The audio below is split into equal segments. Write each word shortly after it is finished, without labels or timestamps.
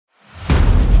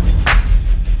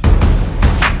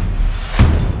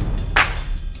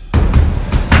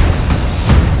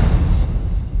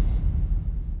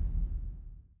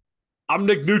I'm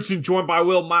Nick Knudsen, joined by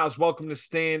Will Miles. Welcome to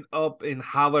Stand Up and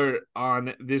Holler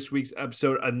on this week's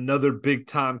episode. Another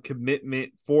big-time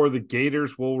commitment for the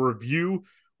Gators. We'll review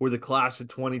where the class of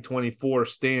 2024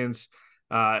 stands.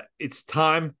 It's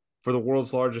time for the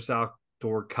world's largest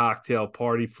outdoor cocktail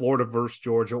party. Florida versus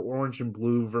Georgia, orange and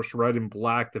blue versus red and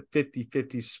black, the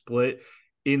 50-50 split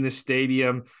in the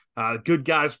stadium. The good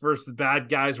guys versus the bad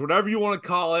guys, whatever you want to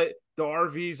call it. The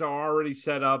RVs are already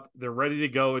set up. They're ready to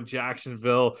go in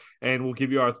Jacksonville, and we'll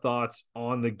give you our thoughts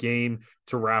on the game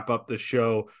to wrap up the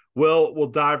show. We'll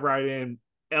dive right in.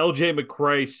 LJ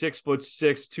McCray,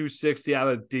 6'6", 260 out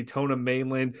of Daytona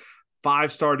Mainland,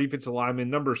 5-star defensive lineman,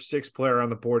 number 6 player on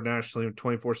the board nationally with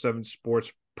 24/7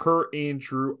 Sports per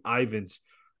Andrew Ivins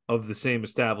of the same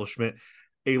establishment.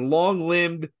 A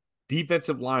long-limbed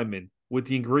defensive lineman with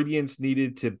the ingredients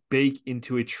needed to bake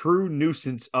into a true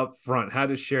nuisance up front. Had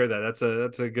to share that.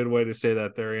 That's a good way to say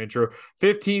that there, Andrew.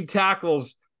 15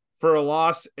 tackles for a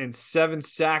loss and 7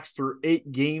 sacks through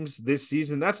 8 games this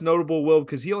season. That's notable, Will,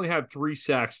 because he only had 3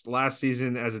 sacks last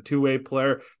season as a two-way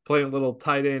player, playing a little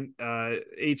tight end,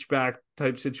 H-back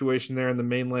type situation there in the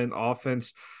mainland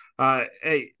offense.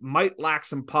 Might lack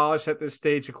some polish at this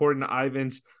stage, according to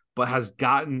Ivins, but has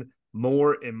gotten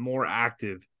more and more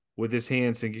active with his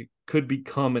hands and could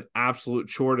become an absolute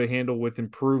chore to handle with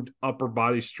improved upper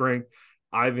body strength.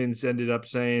 Ivins ended up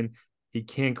saying he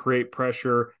can create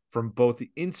pressure from both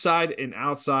the inside and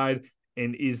outside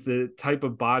and is the type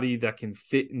of body that can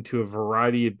fit into a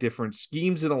variety of different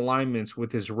schemes and alignments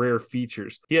with his rare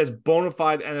features. He has bona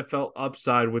fide NFL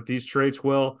upside with these traits,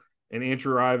 Will, and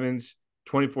Andrew Ivins,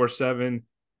 24/7.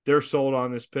 They're sold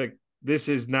on this pick. This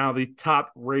is now the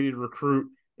top-rated recruit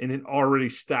in an already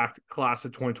stacked class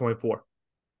of 2024.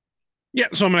 Yeah,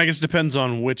 so I guess it depends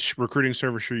on which recruiting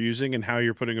service you're using and how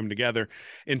you're putting them together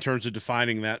in terms of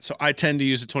defining that. So I tend to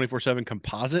use a 24/7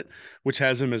 composite, which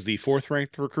has him as the 4th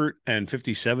ranked recruit and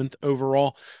 57th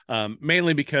overall,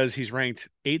 mainly because he's ranked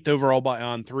 8th overall by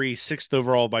On3, 6th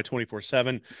overall by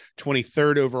 24/7,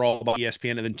 23rd overall by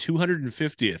ESPN, and then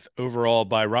 250th overall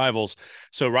by Rivals.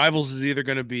 So Rivals is either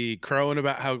going to be crowing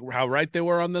about how right they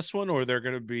were on this one, or they're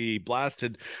going to be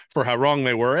blasted for how wrong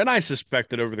they were. And I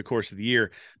suspect that over the course of the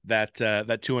year,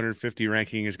 that 250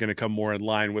 ranking is going to come more in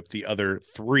line with the other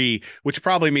 3, which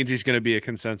probably means he's going to be a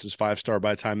consensus 5-star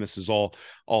by the time this is all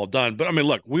done. But I mean,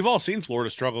 look, we've all seen Florida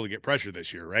struggle to get pressure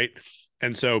this year, right?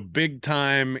 And so big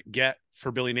time get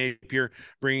for Billy Napier,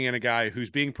 bringing in a guy who's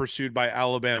being pursued by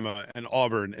Alabama and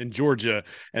Auburn and Georgia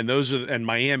and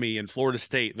Miami and Florida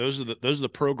State. Those are the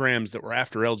programs that were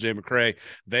after LJ McCray.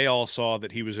 They all saw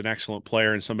that he was an excellent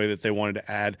player and somebody that they wanted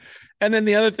to add. And then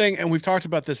the other thing, and we've talked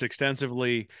about this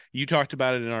extensively, you talked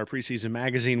about it in our preseason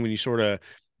magazine when you sort of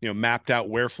mapped out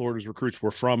where Florida's recruits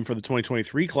were from for the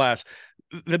 2023 class.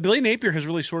 The Billy Napier has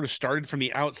really sort of started from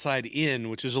the outside in,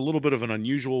 which is a little bit of an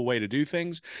unusual way to do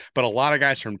things. But a lot of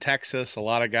guys from Texas, a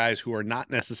lot of guys who are not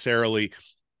necessarily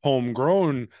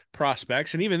homegrown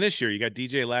prospects. And even this year, you got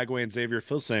DJ Lagway and Xavier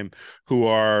Filsame, who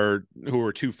are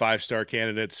 2 5-star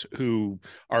candidates who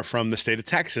are from the state of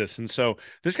Texas. And so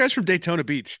this guy's from Daytona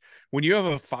Beach. When you have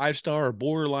a 5-star or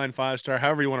borderline 5-star,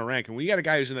 however you want to rank, and when you got a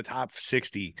guy who's in the top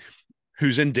 60,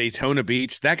 who's in Daytona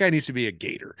Beach, that guy needs to be a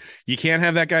Gator. You can't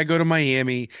have that guy go to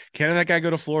Miami. Can't have that guy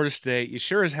go to Florida State. You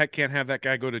sure as heck can't have that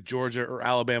guy go to Georgia or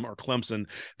Alabama or Clemson.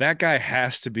 That guy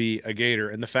has to be a Gator.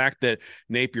 And the fact that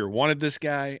Napier wanted this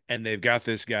guy and they've got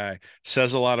this guy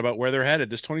says a lot about where they're headed.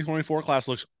 This 2024 class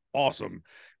looks awesome.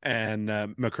 And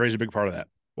McCray's a big part of that.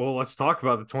 Well, let's talk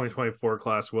about the 2024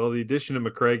 class. Well, the addition of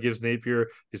McCray gives Napier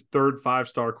his 3rd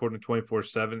 5-star according to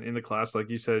 24/7 in the class, like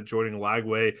you said, joining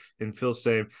Lagway and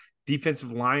Filsame.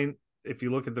 Defensive line, if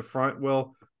you look at the front,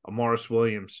 Will, Amaris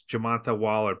Williams, Jamonta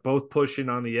Waller, both pushing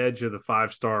on the edge of the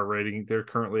 5-star rating. They're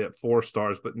currently at 4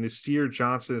 stars, but Nasir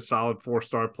Johnson, a solid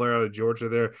 4-star player out of Georgia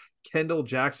there. Kendall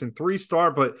Jackson,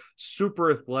 3-star, but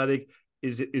super athletic,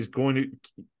 is going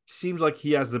to seems like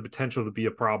he has the potential to be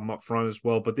a problem up front as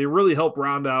well, but they really help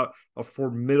round out a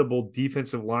formidable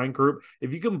defensive line group.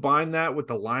 If you combine that with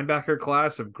the linebacker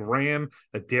class of Graham,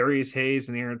 Darius Hayes,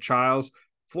 and Aaron Childs,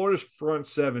 Florida's front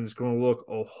 7 is going to look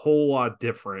a whole lot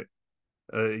different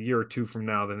a year or 2 from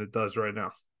now than it does right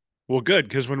now. Well, good,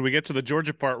 because when we get to the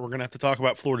Georgia part, we're going to have to talk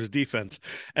about Florida's defense,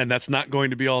 and that's not going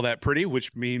to be all that pretty,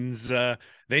 which means they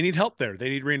need help there. They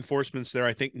need reinforcements there.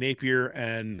 I think Napier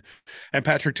and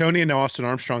Patrick Toney and now Austin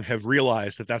Armstrong have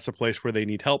realized that that's a place where they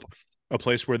need help, a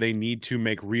place where they need to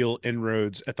make real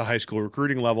inroads at the high school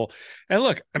recruiting level. And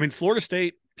look, I mean, Florida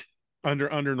State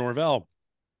under Norvell,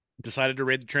 decided to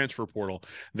raid the transfer portal.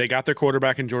 They got their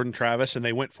quarterback in Jordan Travis and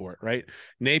they went for it, right?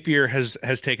 Napier has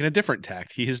taken a different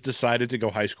tact. He has decided to go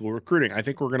high school recruiting. I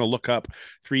think we're going to look up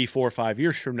 3, 4, 5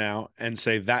 years from now and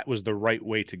say that was the right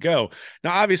way to go.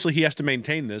 Now, obviously, he has to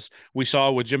maintain this. We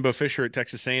saw with Jimbo Fisher at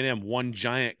Texas A&M, one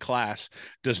giant class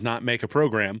does not make a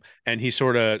program. And he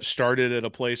sort of started at a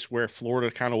place where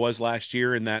Florida kind of was last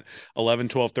year in that 11,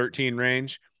 12, 13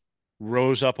 range,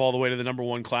 rose up all the way to the number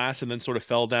one class and then sort of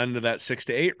fell down into that 6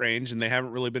 to 8 range, and they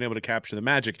haven't really been able to capture the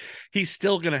magic. He's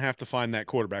still going to have to find that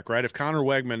quarterback, right? If Connor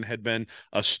Wegman had been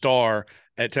a star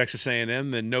at Texas A&M,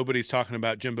 then nobody's talking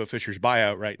about Jimbo Fisher's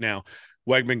buyout right now.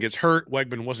 Wegman gets hurt.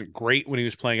 Wegman wasn't great when he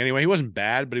was playing anyway. He wasn't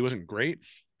bad, but he wasn't great.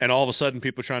 And all of a sudden,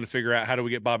 people are trying to figure out how do we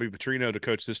get Bobby Petrino to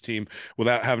coach this team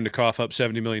without having to cough up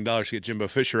 $70 million to get Jimbo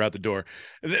Fisher out the door.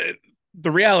 The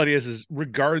reality is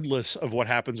regardless of what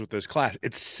happens with this class,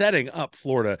 it's setting up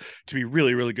Florida to be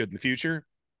really, really good in the future.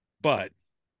 But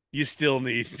you still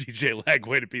need DJ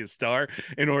Lagway to be a star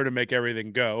in order to make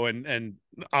everything go. And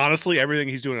honestly, everything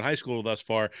he's doing in high school thus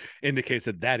far indicates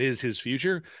that that is his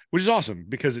future, which is awesome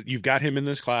because you've got him in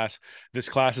this class. This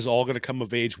class is all going to come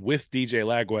of age with DJ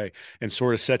Lagway and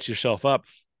sort of sets yourself up.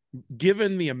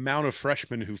 Given the amount of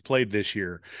freshmen who've played this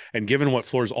year and given what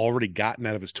Florida's already gotten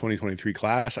out of its 2023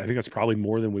 class, I think that's probably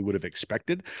more than we would have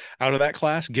expected out of that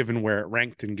class, given where it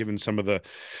ranked and given some of the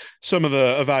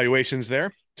evaluations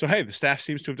there. So, hey, the staff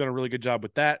seems to have done a really good job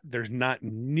with that. There's not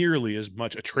nearly as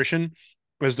much attrition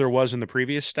as there was in the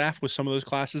previous staff with some of those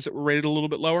classes that were rated a little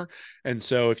bit lower. And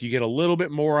so if you get a little bit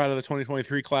more out of the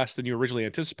 2023 class than you originally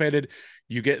anticipated,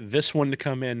 you get this one to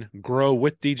come in, grow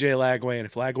with DJ Lagway. And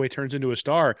if Lagway turns into a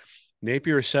star,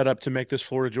 Napier is set up to make this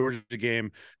Florida-Georgia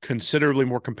game considerably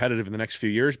more competitive in the next few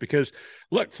years. Because,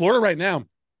 look, Florida right now,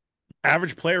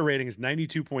 average player rating is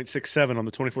 92.67 on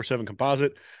the 24/7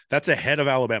 composite. That's ahead of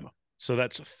Alabama. So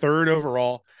that's third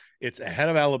overall. It's ahead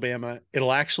of Alabama.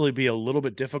 It'll actually be a little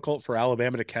bit difficult for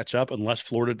Alabama to catch up unless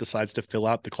Florida decides to fill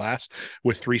out the class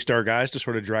with 3-star guys to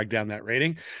sort of drag down that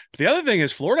rating. But the other thing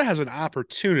is Florida has an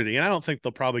opportunity, and I don't think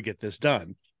they'll probably get this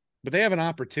done, but they have an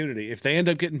opportunity if they end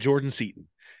up getting Jordan Seaton,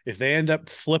 if they end up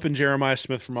flipping Jeremiah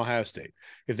Smith from Ohio State,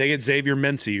 if they get Xavier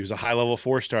Mincy, who's a high-level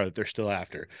 4-star that they're still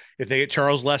after, if they get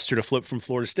Charles Lester to flip from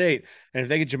Florida State, and if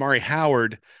they get Jamari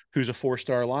Howard, who's a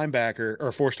 4-star linebacker or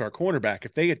a 4-star cornerback,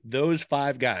 if they get those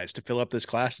 5 guys to fill up this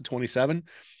class to 27,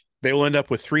 they will end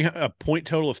up with a point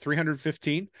total of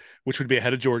 315, which would be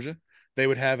ahead of Georgia. They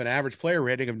would have an average player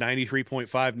rating of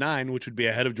 93.59, which would be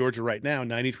ahead of Georgia right now,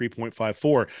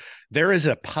 93.54. There is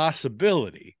a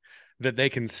possibility that they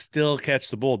can still catch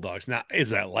the Bulldogs. Now,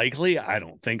 is that likely? I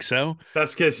don't think so.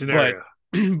 Best case scenario.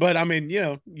 But I mean,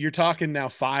 you're talking now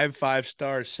 5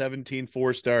 5-stars, 17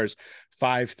 4-stars,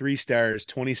 5 3-stars,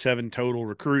 27 total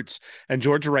recruits. And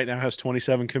Georgia right now has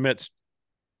 27 commits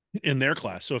in their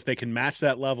class. So if they can match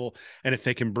that level and if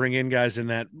they can bring in guys in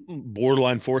that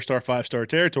borderline 4-star, 5-star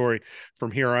territory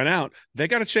from here on out, they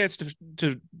got a chance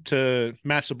to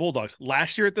match the Bulldogs.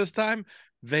 Last year at this time,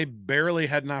 they barely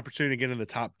had an opportunity to get in the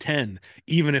top 10,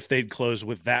 even if they'd close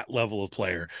with that level of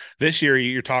player. This year,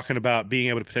 you're talking about being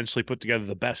able to potentially put together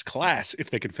the best class if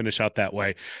they can finish out that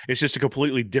way. It's just a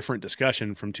completely different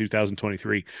discussion from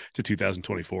 2023 to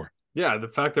 2024. Yeah, the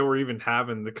fact that we're even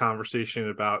having the conversation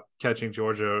about catching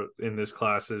Georgia in this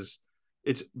class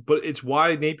it's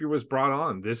why Napier was brought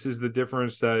on. This is the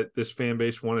difference that this fan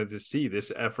base wanted to see.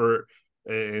 This effort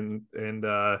and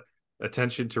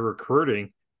attention to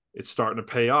recruiting, it's starting to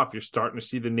pay off. You're starting to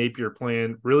see the Napier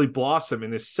plan really blossom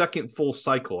in his second full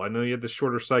cycle. I know you had the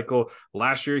shorter cycle.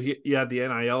 Last year, he had the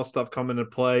NIL stuff come into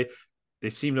play. They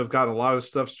seem to have gotten a lot of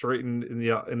stuff straightened in the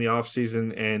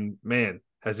offseason. And, man,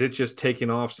 has it just taken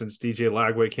off since DJ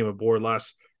Lagway came aboard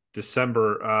last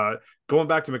December. Going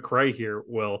back to McCray here,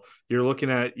 Will, you're looking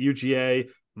at UGA,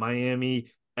 Miami,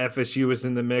 FSU is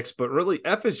in the mix, but really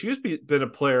FSU's been a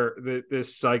player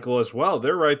this cycle as well.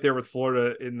 They're right there with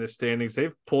Florida in the standings.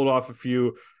 They've pulled off a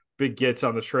few big gets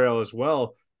on the trail as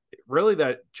well. Really,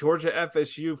 that Georgia,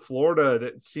 FSU, Florida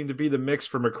that seemed to be the mix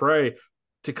for McCray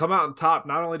to come out on top,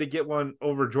 not only to get one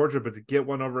over Georgia, but to get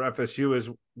one over FSU as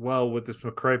well with this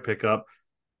McCray pickup.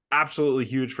 Absolutely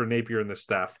huge for Napier and the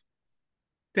staff.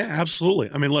 Yeah, absolutely.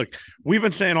 I mean, look, we've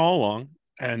been saying all along,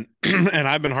 and and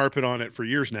I've been harping on it for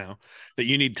years now, that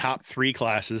you need top 3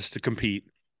 classes to compete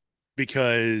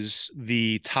because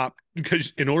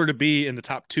in order to be in the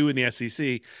top 2 in the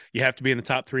SEC, you have to be in the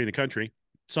top 3 in the country.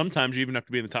 Sometimes you even have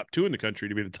to be in the top 2 in the country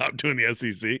to be in the top 2 in the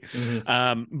SEC.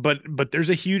 Mm-hmm. But there's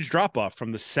a huge drop off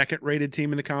from the second-rated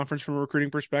team in the conference from a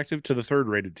recruiting perspective to the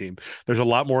third-rated team. There's a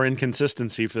lot more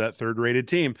inconsistency for that third-rated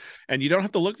team, and you don't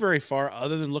have to look very far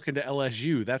other than looking to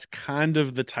LSU. That's kind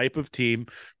of the type of team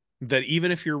that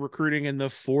even if you're recruiting in the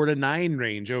 4 to 9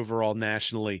 range overall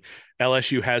nationally,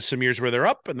 LSU has some years where they're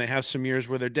up and they have some years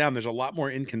where they're down. There's a lot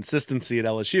more inconsistency at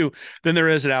LSU than there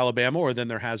is at Alabama or than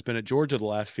there has been at Georgia the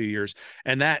last few years.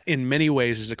 And that, in many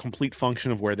ways, is a complete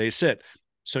function of where they sit.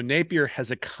 So Napier has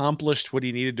accomplished what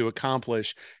he needed to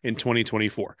accomplish in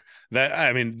 2024. That,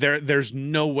 I mean, there's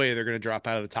no way they're going to drop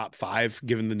out of the top 5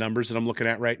 given the numbers that I'm looking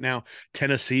at right now.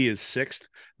 Tennessee is 6th.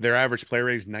 Their average play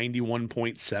rate is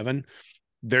 91.7.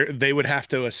 They would have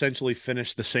to essentially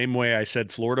finish the same way I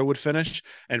said Florida would finish,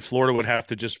 and Florida would have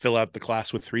to just fill out the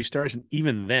class with 3 stars. And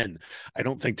even then, I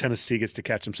don't think Tennessee gets to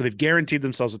catch them. So they've guaranteed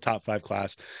themselves a top 5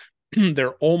 class.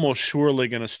 They're almost surely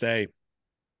going to stay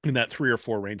in that 3 or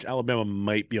 4 range. Alabama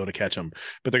might be able to catch them,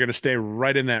 but they're going to stay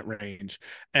right in that range.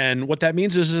 And what that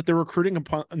means is that they're recruiting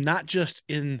upon not just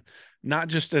in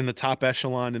the top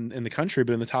echelon in the country,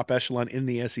 but in the top echelon in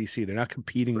the SEC. They're not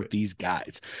competing with these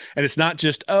guys. And it's not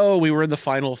just, oh, we were in the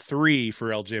final 3 for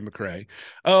LJ McCray.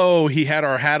 Oh, he had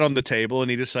our hat on the table and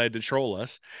he decided to troll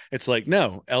us. It's like,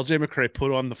 no, LJ McCray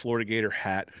put on the Florida Gator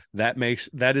hat.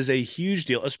 That is a huge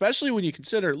deal, especially when you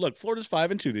consider, look, Florida's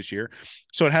 5-2 this year.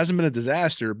 So it hasn't been a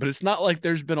disaster, but it's not like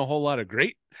there's been a whole lot of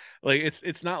great. Like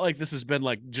it's not like this has been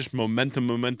like just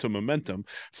momentum.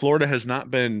 Florida has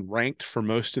not been ranked for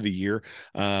most of the year.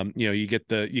 You get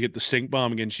the stink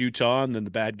bomb against Utah and then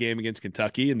the bad game against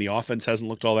Kentucky, and the offense hasn't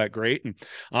looked all that great. And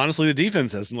honestly, the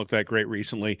defense hasn't looked that great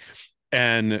recently.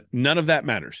 And none of that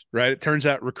matters, right? It turns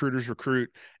out recruiters recruit,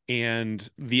 and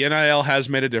the NIL has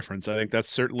made a difference. I think that's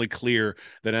certainly clear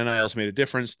that NIL has made a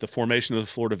difference. The formation of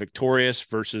the Florida Victorious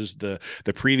versus the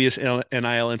previous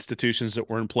NIL institutions that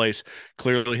were in place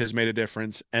clearly has made a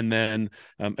difference. And then,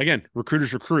 again,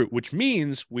 recruiters recruit, which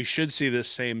means we should see this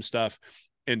same stuff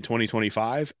in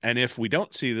 2025. And if we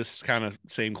don't see this kind of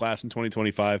same class in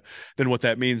 2025, then what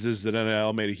that means is that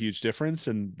NIL made a huge difference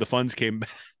and the funds came back.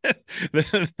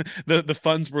 the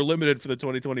funds were limited for the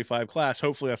 2025 class.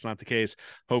 Hopefully that's not the case.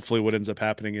 Hopefully what ends up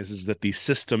happening is that the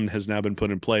system has now been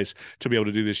put in place to be able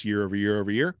to do this year over year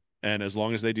over year. And as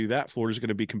long as they do that, Florida's going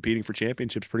to be competing for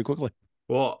championships pretty quickly.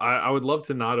 Well, I would love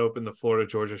to not open the Florida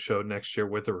Georgia show next year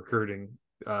with a recruiting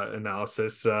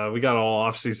analysis. We got all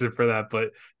off season for that,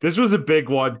 but this was a big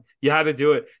one. You had to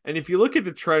do it. And if you look at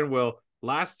the trend, Will,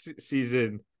 last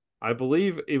season, I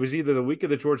believe it was either the week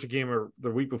of the Georgia game or the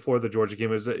week before the Georgia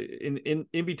game. It was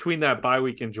in between that bye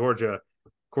week in Georgia.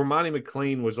 Cormani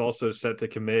McLean was also set to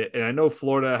commit, and I know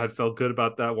Florida had felt good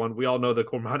about that one. We all know the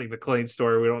Cormani McLean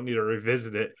story. We don't need to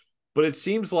revisit it, but it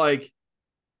seems like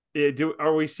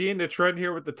are we seeing the trend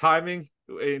here with the timing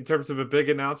in terms of a big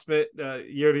announcement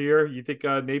year to year? You think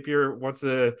Napier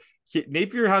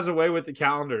has a way with the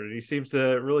calendar. He seems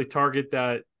to really target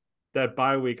that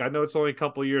bye week. I know it's only a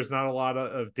couple of years, not a lot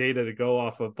of data to go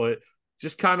off of, but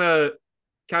just kind of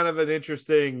an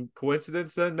interesting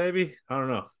coincidence then maybe. I don't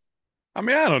know. I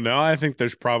mean, I don't know. I think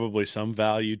there's probably some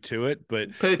value to it, but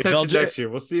pay attention next year.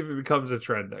 We'll see if it becomes a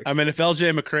trend next. I mean, if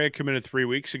LJ McCray committed 3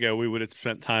 weeks ago, we would have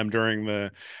spent time during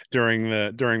the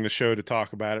show to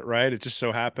talk about it, right? It just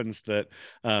so happens that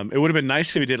it would have been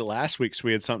nice if we did it last week, so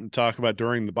we had something to talk about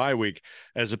during the bye week,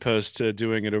 as opposed to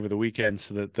doing it over the weekend,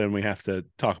 so that then we have to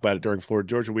talk about it during Florida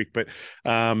Georgia week. But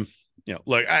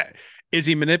look, is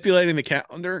he manipulating the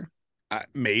calendar?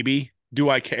 Maybe. Do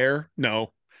I care?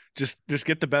 No. Just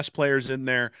get the best players in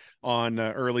there on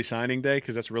early signing day,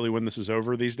 because that's really when this is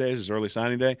over these days, is early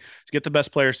signing day. Just get the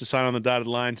best players to sign on the dotted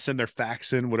line, send their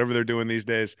fax in, whatever they're doing these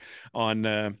days on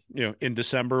in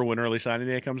December when early signing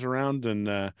day comes around,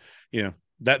 and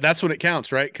that's when it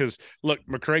counts, right? Because look,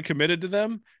 McCray committed to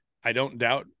them. I don't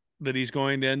doubt that he's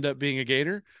going to end up being a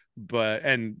Gator,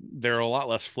 and there are a lot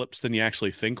less flips than you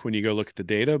actually think when you go look at the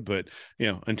data. But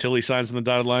until he signs on the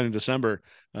dotted line in December,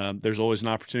 there's always an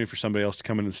opportunity for somebody else to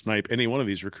come in and snipe any one of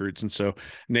these recruits. And so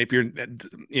Napier,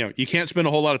 you can't spend a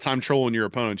whole lot of time trolling your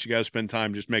opponents. You got to spend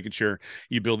time just making sure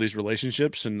you build these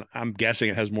relationships. And I'm guessing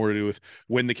it has more to do with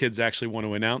when the kids actually want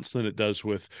to announce than it does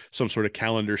with some sort of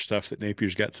calendar stuff that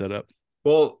Napier's got set up.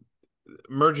 Well,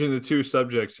 merging the two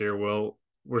subjects here, Will,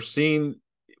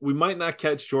 we might not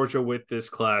catch Georgia with this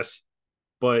class,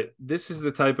 but this is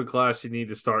the type of class you need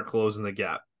to start closing the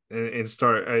gap and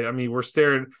start. I mean, we're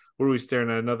staring. What are we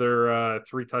staring at? Another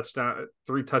three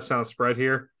touchdown spread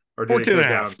here, or did it go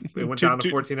down? It went down to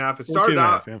 14.5. It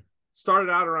started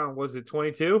out around, was it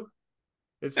 22?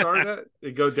 It started at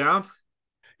it go down.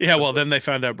 Yeah, well, then they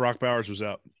found out Brock Bowers was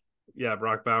out. Yeah,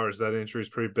 Brock Bowers, that injury is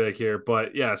pretty big here.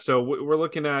 But yeah, so we're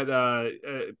looking at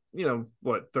third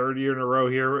year in a row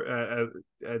here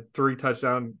at 3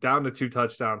 touchdown down to 2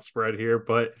 touchdown spread here.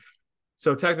 But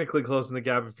so technically closing the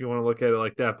gap if you want to look at it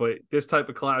like that. But this type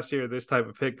of class here, this type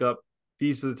of pickup,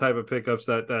 these are the type of pickups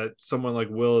that someone like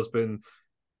Will has been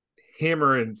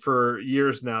hammering for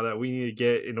years now that we need to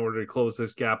get in order to close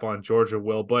this gap on Georgia,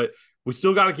 Will. But we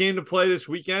still got a game to play this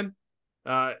weekend.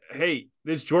 Hey,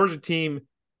 this Georgia team,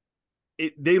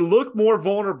 they look more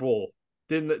vulnerable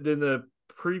than the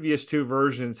previous two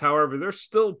versions. However, they're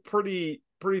still pretty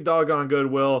doggone good,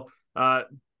 Will.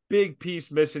 Big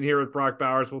piece missing here with Brock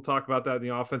Bowers. We'll talk about that in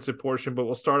the offensive portion, but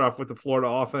we'll start off with the Florida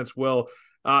offense, Will.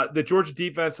 The Georgia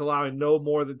defense allowing no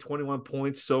more than 21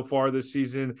 points so far this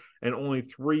season and only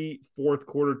 3 fourth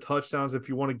quarter touchdowns. If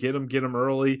you want to get them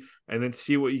early and then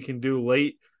see what you can do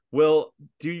late. Will,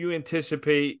 do you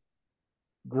anticipate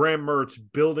Graham Mertz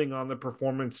building on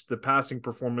the passing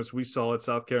performance we saw at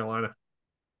South Carolina?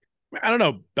 I don't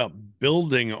know about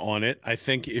building on it. I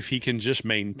think if he can just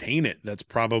maintain it, that's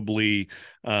probably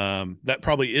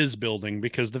is building,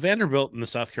 because the Vanderbilt and the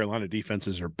South Carolina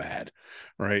defenses are bad,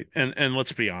 right? And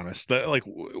let's be honest,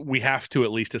 we have to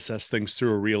at least assess things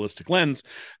through a realistic lens.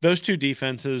 Those two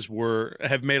defenses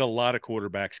have made a lot of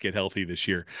quarterbacks get healthy this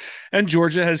year, and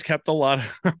Georgia has kept a lot of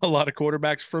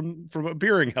quarterbacks from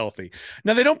appearing healthy.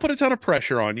 Now they don't put a ton of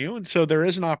pressure on you, and so there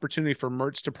is an opportunity for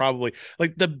Mertz to probably,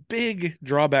 like, the big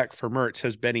drawback for Mertz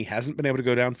has been he hasn't been able to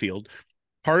go downfield.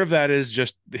 Part of that is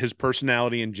just his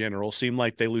personality in general. Seemed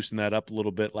like they loosened that up a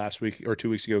little bit last week or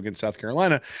 2 weeks ago against South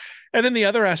Carolina. And then the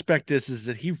other aspect is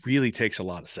that he really takes a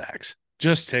lot of sacks,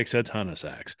 just takes a ton of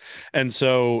sacks. And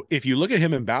so if you look at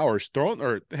him and Bowers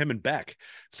or him and Beck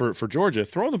for Georgia,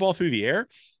 throwing the ball through the air,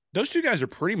 those two guys are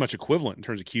pretty much equivalent in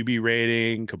terms of QB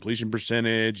rating, completion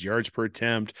percentage, yards per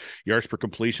attempt, yards per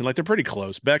completion. Like, they're pretty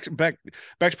close. Beck's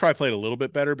probably played a little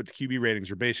bit better, but the QB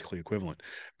ratings are basically equivalent.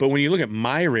 But when you look at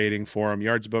my rating for him,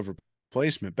 yards above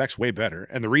replacement, Beck's way better.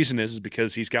 And the reason is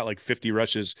because he's got like 50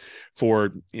 rushes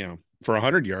for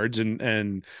 100 yards,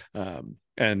 and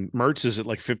Mertz is at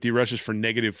like 50 rushes for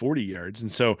negative 40 yards.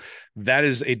 And so that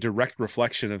is a direct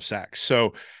reflection of sacks.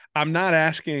 So I'm not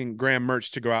asking Graham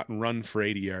Mertz to go out and run for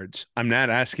 80 yards. I'm not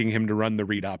asking him to run the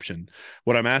read option.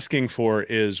 What I'm asking for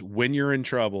is, when you're in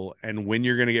trouble and when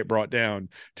you're going to get brought down,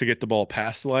 to get the ball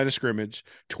past the line of scrimmage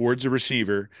towards a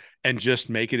receiver and just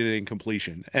make it an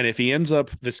incompletion. And if he ends up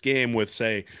this game with,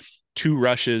 say, 2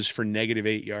 rushes for negative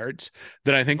 8 yards,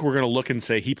 then I think we're going to look and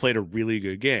say he played a really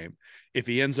good game. If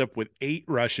he ends up with 8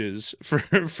 rushes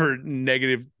for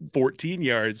negative 14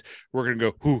 yards, we're going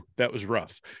to go, "Whew, that was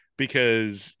rough."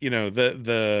 Because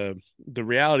the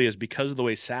reality is, because of the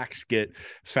way sacks get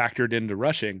factored into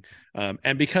rushing,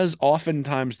 and because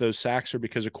oftentimes those sacks are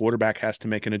because a quarterback has to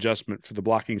make an adjustment for the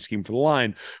blocking scheme for the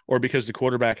line, or because the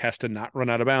quarterback has to not run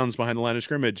out of bounds behind the line of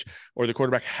scrimmage, or the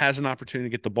quarterback has an opportunity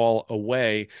to get the ball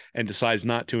away and decides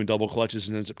not to, and double clutches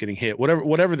and ends up getting hit,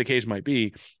 whatever the case might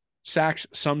be, sacks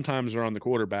sometimes are on the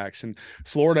quarterbacks. And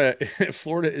Florida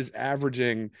is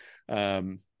averaging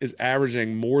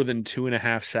more than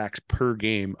 2.5 sacks per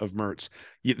game of Mertz.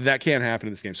 That can't happen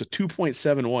in this game. So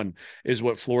 2.71 is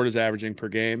what Florida's averaging per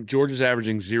game. Georgia's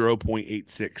averaging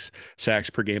 0.86 sacks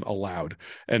per game allowed.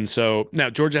 And so now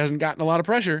Georgia hasn't gotten a lot of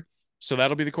pressure. So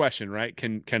that'll be the question, right?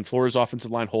 Can Florida's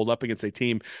offensive line hold up against a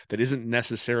team that isn't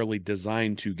necessarily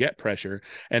designed to get pressure?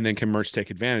 And then can Mertz take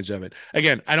advantage of it?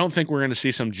 Again, I don't think we're going to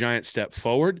see some giant step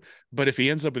forward, but if he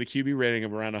ends up with a QB rating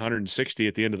of around 160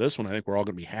 at the end of this one, I think we're all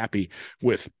going to be happy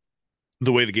with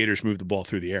the way the Gators move the ball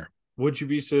through the air. Would you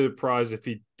be surprised if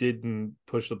he didn't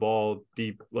push the ball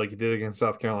deep like he did against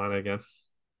South Carolina again?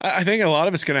 I think a lot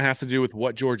of it's going to have to do with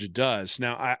what Georgia does.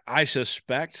 Now, I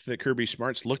suspect that Kirby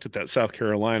Smart's looked at that South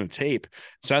Carolina tape.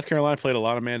 South Carolina played a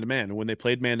lot of man-to-man, and when they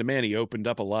played man-to-man, he opened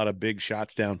up a lot of big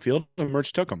shots downfield, and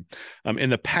Mertz took them.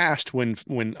 In the past, when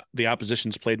the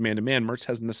opposition's played man-to-man, Mertz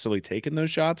hasn't necessarily taken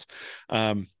those shots.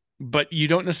 But you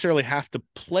don't necessarily have to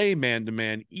play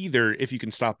man-to-man either if you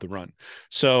can stop the run.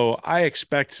 So I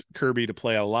expect Kirby to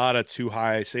play a lot of too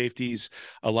high safeties,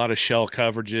 a lot of shell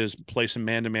coverages, play some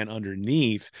man-to-man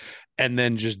underneath, and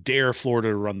then just dare Florida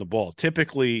to run the ball.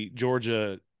 Typically,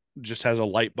 Georgia just has a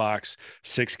light box,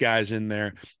 6 guys in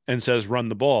there, and says run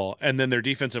the ball. And then their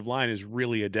defensive line is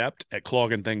really adept at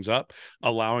clogging things up,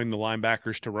 allowing the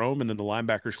linebackers to roam, and then the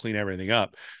linebackers clean everything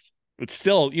up. It's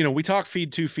still, we talk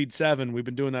feed 2, feed 7. We've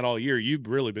been doing that all year. You've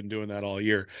really been doing that all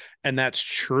year. And that's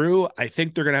true. I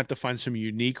think they're going to have to find some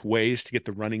unique ways to get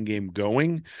the running game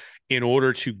going in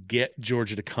order to get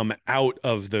Georgia to come out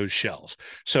of those shells.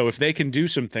 So if they can do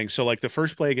some things, so like the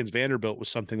first play against Vanderbilt was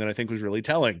something that I think was really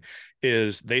telling,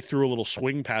 is they threw a little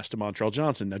swing pass to Montrell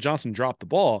Johnson. Now Johnson dropped the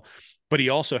ball, but he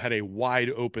also had a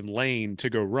wide open lane to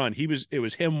go run. It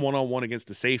was him one-on-one against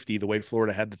the safety, the way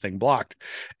Florida had the thing blocked.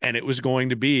 And it was going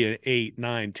to be an 8,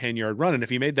 9, 10-yard run. And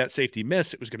if he made that safety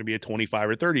miss, it was going to be a 25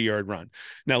 or 30-yard run.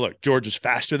 Now, look, George is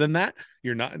faster than that.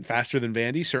 You're not faster than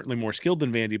Vandy, certainly more skilled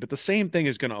than Vandy, but the same thing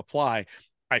is going to apply.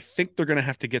 I think they're going to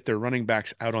have to get their running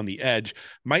backs out on the edge.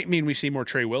 Might mean we see more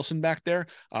Trey Wilson back there.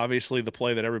 Obviously, the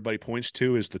play that everybody points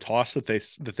to is the toss that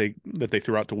they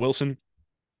threw out to Wilson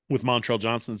with Montrell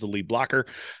Johnson as the lead blocker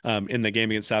in the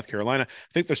game against South Carolina.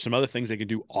 I think there's some other things they can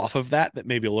do off of that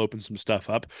maybe will open some stuff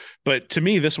up. But to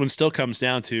me, this one still comes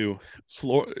down to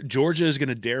Georgia is going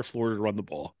to dare Florida to run the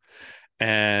ball.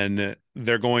 And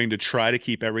they're going to try to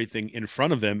keep everything in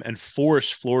front of them and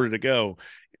force Florida to go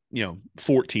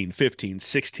 14, 15,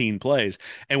 16 plays.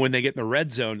 And when they get in the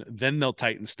red zone, then they'll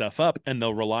tighten stuff up and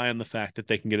they'll rely on the fact that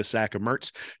they can get a sack of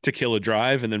Mertz to kill a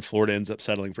drive. And then Florida ends up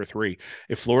settling for 3.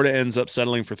 If Florida ends up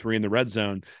settling for 3 in the red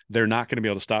zone, they're not going to be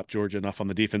able to stop Georgia enough on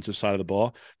the defensive side of the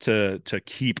ball to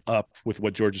keep up with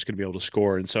what Georgia's going to be able to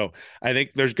score. And so I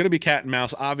think there's going to be cat and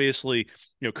mouse. Obviously,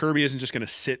 Kirby isn't just going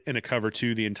to sit in a cover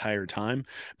 2 the entire time,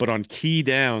 but on key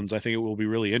downs, I think it will be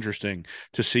really interesting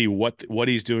to see what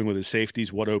he's doing with his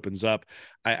safeties, what opens up.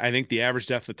 I think the average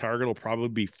depth of target will probably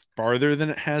be farther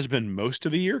than it has been most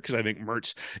of the year because I think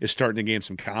Mertz is starting to gain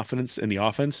some confidence in the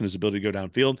offense and his ability to go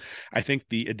downfield. I think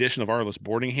the addition of Arliss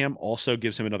Boardingham also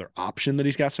gives him another option that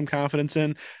he's got some confidence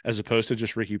in as opposed to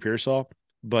just Ricky Pearsall.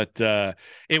 But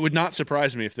it would not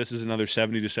surprise me if this is another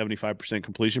 70 to 75%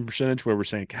 completion percentage where we're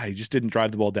saying, God, he just didn't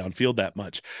drive the ball downfield that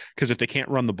much. Because if they can't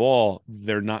run the ball,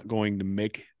 they're not going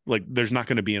to there's not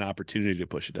going to be an opportunity to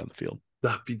push it down the field.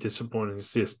 That'd be disappointing to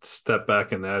see a step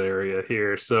back in that area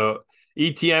here. So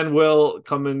ETN will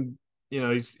come in,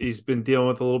 he's been dealing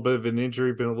with a little bit of an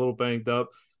injury, been a little banged up,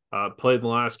 played in the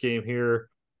last game here.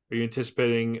 Are you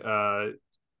anticipating a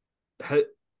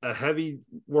heavy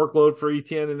workload for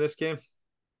ETN in this game?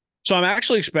 So I'm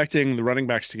actually expecting the running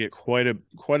backs to get quite a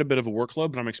bit of a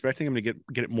workload, but I'm expecting them to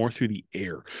get it more through the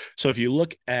air. So if you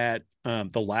look at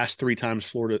the last 3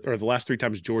 times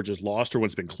Georgia's lost or when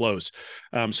it's been close.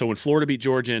 So when Florida beat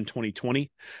Georgia in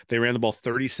 2020, they ran the ball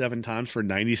 37 times for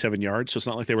 97 yards. So it's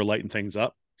not like they were lighting things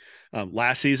up.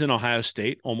 Last season, Ohio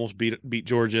State almost beat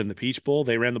Georgia in the Peach Bowl.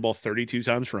 They ran the ball 32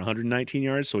 times for 119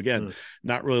 yards. So again,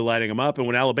 not really lighting them up. And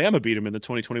when Alabama beat them in the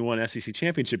 2021 SEC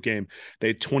championship game, they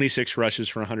had 26 rushes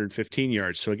for 115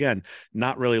 yards. So again,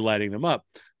 not really lighting them up.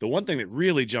 The one thing that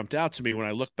really jumped out to me when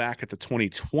I look back at the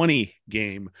 2020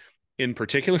 game in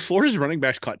particular, Florida's running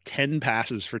backs caught 10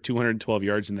 passes for 212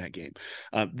 yards in that game.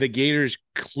 The Gators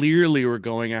clearly were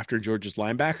going after Georgia's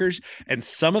linebackers, and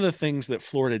some of the things that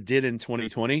Florida did in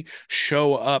 2020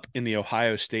 show up in the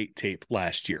Ohio State tape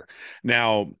last year.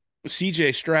 Now,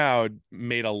 CJ Stroud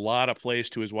made a lot of plays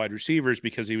to his wide receivers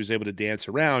because he was able to dance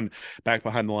around back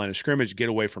behind the line of scrimmage, get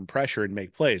away from pressure and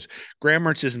make plays. Graham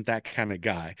Mertz isn't that kind of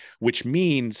guy, which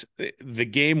means the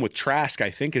game with Trask, I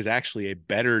think, is actually a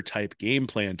better type game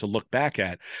plan to look back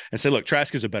at and say, look,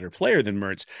 Trask is a better player than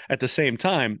Mertz. At the same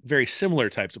time, very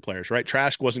similar types of players, right?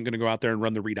 Trask wasn't going to go out there and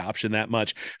run the read option that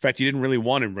much. In fact, you didn't really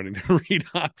want him running the read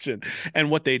option.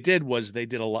 And what they did was they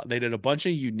did a bunch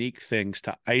of unique things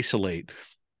to isolate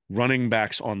running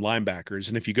backs on linebackers.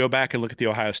 And if you go back and look at the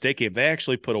Ohio State game, they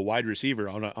actually put a wide receiver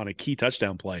on a key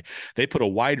touchdown play. They put a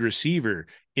wide receiver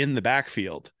in the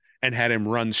backfield and had him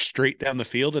run straight down the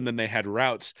field. And then they had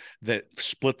routes that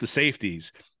split the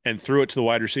safeties and threw it to the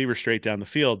wide receiver straight down the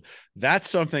field. That's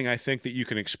something I think that you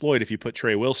can exploit if you put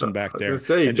Trey Wilson back there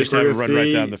and just have him run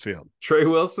right down the field. Trey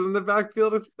Wilson in the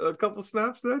backfield a couple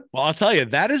snaps then? Well, I'll tell you,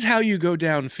 that is how you go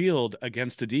downfield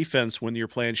against a defense when you're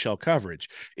playing shell coverage,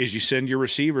 is you send your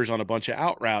receivers on a bunch of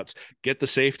out routes, get the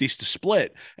safeties to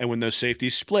split. And when those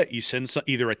safeties split, you send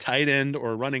either a tight end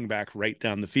or a running back right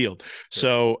down the field.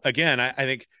 So again, I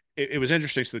think it was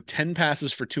interesting. So 10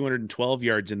 passes for 212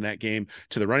 yards in that game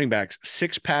to the running backs,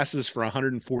 6 passes for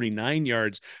 149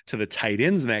 yards to the tight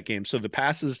ends in that game. So the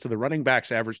passes to the running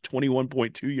backs averaged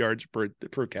 21.2 yards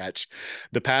per catch.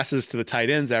 The passes to the tight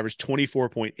ends averaged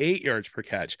 24.8 yards per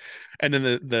catch. And then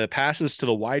the passes to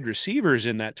the wide receivers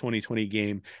in that 2020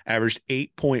 game averaged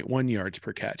 8.1 yards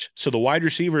per catch. So the wide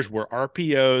receivers were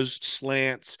RPOs,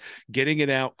 slants, getting it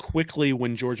out quickly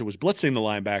when Georgia was blitzing the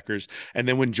linebackers. And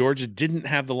then when Georgia didn't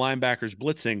have the linebackers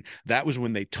blitzing, that was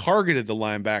when they targeted the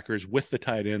linebackers with the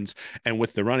tight ends and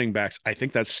with the running backs. I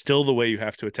think that's still the way you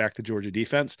have to attack the Georgia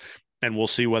defense. And we'll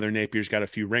see whether Napier's got a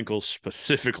few wrinkles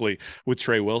specifically with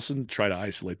Trey Wilson to try to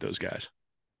isolate those guys.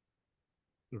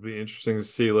 It'll be interesting to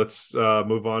see. Let's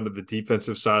move on to the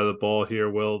defensive side of the ball here,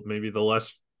 Will. Maybe the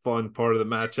less fun part of the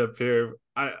matchup here.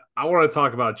 I want to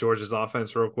talk about Georgia's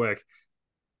offense real quick.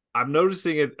 I'm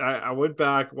noticing it. I went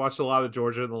back, watched a lot of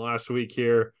Georgia in the last week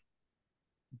here.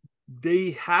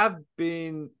 They have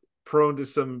been prone to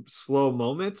some slow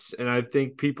moments, and I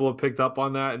think people have picked up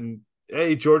on that. And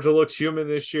hey, Georgia looks human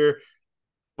this year,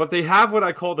 but they have what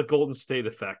I call the Golden State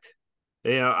effect.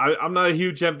 I'm not a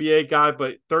huge NBA guy,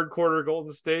 but third quarter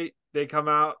Golden State, they come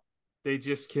out, they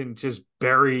just can just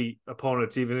bury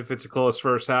opponents, even if it's a close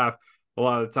first half a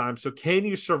lot of the time. So can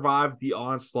you survive the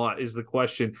onslaught is the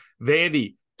question.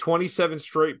 Vandy, 27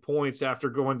 straight points after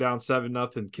going down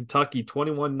 7-0. Kentucky,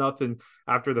 21-0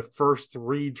 after the first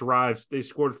three drives. They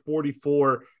scored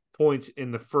 44 points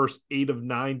in the first 8 of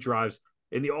 9 drives.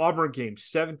 In the Auburn game,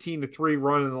 17-3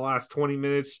 run in the last 20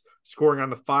 minutes, scoring on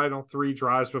the final 3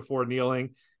 drives before kneeling.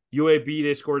 UAB,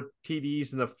 they scored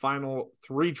TDs in the final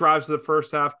 3 drives of the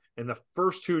first half and the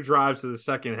first 2 drives of the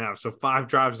second half. So 5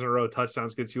 drives in a row,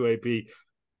 touchdowns against UAB.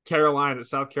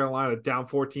 South Carolina, down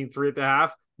 14-3 at the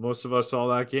half. Most of us saw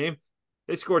that game.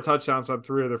 They scored touchdowns on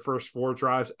 3 of their first 4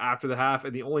 drives after the half.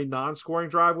 And the only non-scoring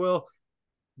drive,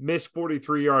 missed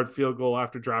 43-yard field goal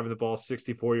after driving the ball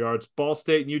 64 yards. Ball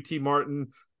State and UT Martin,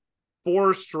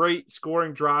 4 straight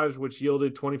scoring drives, which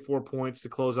yielded 24 points to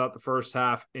close out the first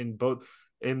half in both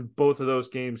of those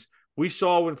games. We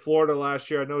saw when Florida last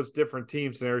year, I know it's different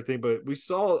teams and everything, but we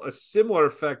saw a similar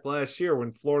effect last year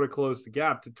when Florida closed the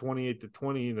gap to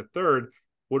 28-20 in the third.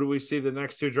 What do we see the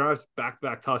next 2 drives?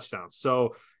 Back-to-back touchdowns.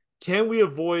 So can we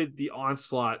avoid the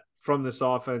onslaught from this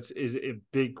offense is a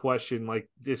big question. Like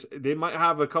this, they might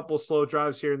have a couple slow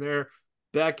drives here and there.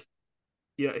 Beck,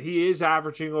 yeah, he is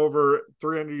averaging over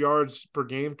 300 yards per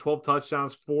game, 12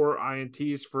 touchdowns, 4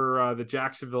 INTs for the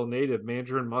Jacksonville native,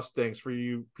 Mandarin Mustangs for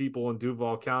you people in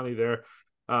Duval County there.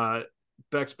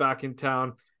 Beck's back in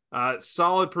town.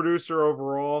 Solid producer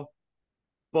overall,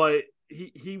 but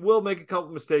he will make a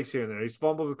couple mistakes here and there. He's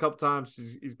fumbled a couple times.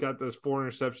 He's got those 4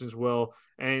 interceptions,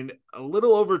 and a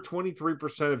little over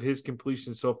 23% of his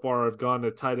completions so far have gone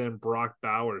to tight end Brock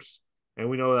Bowers. And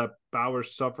we know that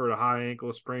Bowers suffered a high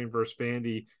ankle sprain versus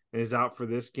Vandy and is out for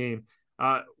this game.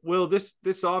 Will, this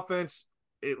offense,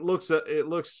 it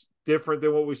looks different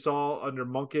than what we saw under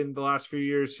Monken the last few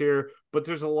years here, but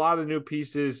there's a lot of new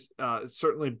pieces.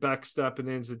 Certainly Beck stepping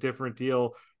in is a different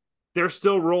deal. They're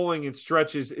still rolling in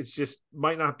stretches. It's just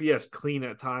might not be as clean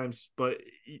at times, but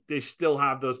they still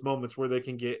have those moments where they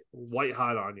can get white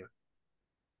hot on you.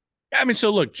 I mean, so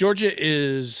look, Georgia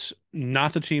is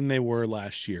not the team they were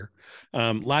last year.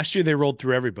 Last year, they rolled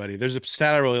through everybody. There's a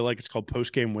stat I really like. It's called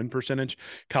post-game win percentage.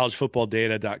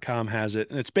 Collegefootballdata.com has it.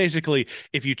 And it's basically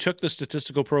if you took the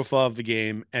statistical profile of the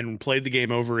game and played the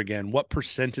game over again, what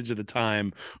percentage of the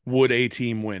time would a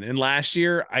team win? And last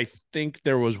year, I think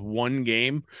there was one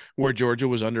game where Georgia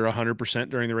was under 100%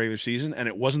 during the regular season, and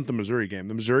it wasn't the Missouri game.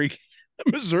 The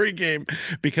Missouri game,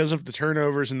 because of the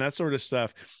turnovers and that sort of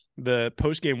stuff, the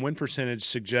post-game win percentage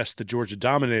suggests that Georgia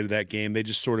dominated that game. They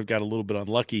just sort of got a little bit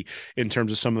unlucky in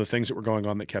terms of some of the things that were going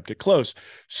on that kept it close.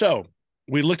 So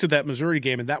we looked at that Missouri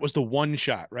game, and that was the one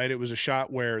shot, right? It was a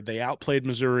shot where they outplayed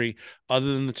Missouri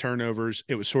other than the turnovers.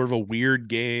 It was sort of a weird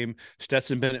game.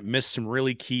 Stetson Bennett missed some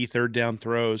really key third down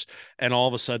throws, and all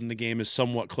of a sudden the game is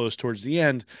somewhat close towards the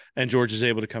end, and Georgia's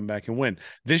able to come back and win.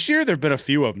 This year, there have been a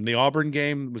few of them. The Auburn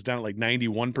game was down at like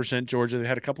 91% Georgia. They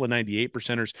had a couple of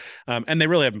 98%ers, and they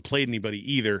really haven't played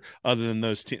anybody either other than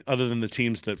the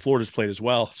teams that Florida's played as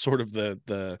well, sort of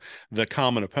the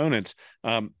common opponents.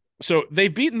 So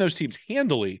they've beaten those teams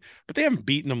handily, but they haven't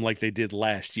beaten them like they did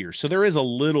last year. So there is a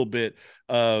little bit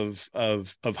of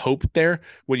hope there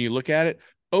when you look at it.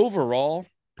 Overall,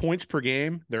 points per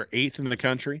game, they're 8th in the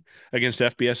country against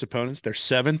FBS opponents. They're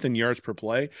 7th in yards per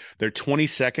play. They're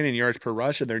 22nd in yards per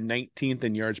rush, and they're 19th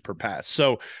in yards per pass.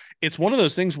 So it's one of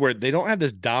those things where they don't have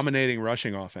this dominating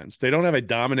rushing offense. They don't have a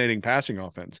dominating passing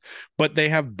offense, but they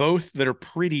have both that are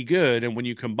pretty good. And when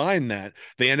you combine that,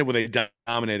 they end up with a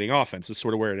dominating offense. That's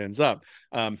sort of where it ends up.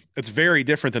 It's very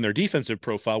different than their defensive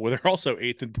profile, where they're also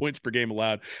 8th in points per game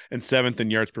allowed and 7th in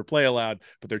yards per play allowed,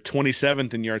 but they're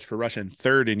 27th in yards per rush and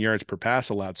 3rd in yards per pass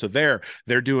allowed. So they're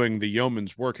doing the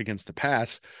yeoman's work against the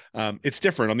pass. It's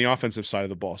different on the offensive side of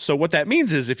the ball. So what that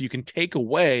means is if you can take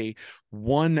away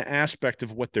one aspect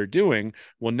of what they're doing,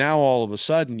 well, now all of a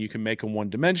sudden you can make them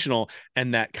one-dimensional,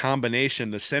 and that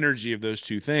combination, the synergy of those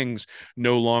two things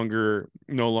no longer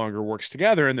works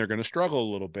together, and they're going to struggle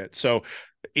a little bit. So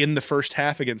in the first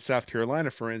half against South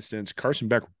Carolina, for instance, Carson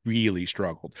Beck really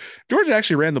struggled. Georgia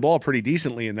actually ran the ball pretty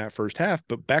decently in that first half,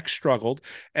 but Beck struggled,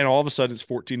 and all of a sudden it's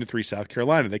 14-3 South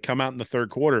Carolina. They come out in the third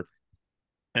quarter,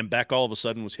 and Beck all of a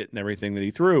sudden was hitting everything that he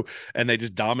threw, and they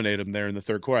just dominated him there in the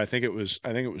third quarter. I think it was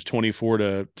 24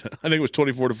 to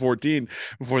 14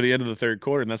 before the end of the third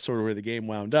quarter, and that's sort of where the game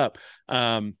wound up.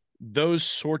 those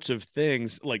sorts of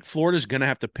things, like Florida's going to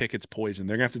have to pick its poison.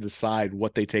 They're going to have to decide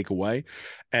what they take away,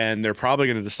 and they're probably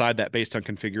going to decide that based on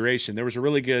configuration. There was a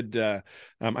really good,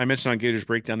 I mentioned on Gators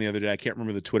Breakdown the other day. I can't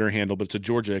remember the Twitter handle, but it's a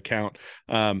Georgia account,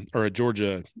 or a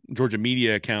Georgia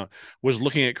media account, was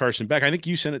looking at Carson Beck. I think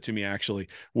you sent it to me actually,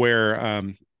 where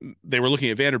they were looking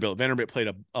at Vanderbilt. Vanderbilt played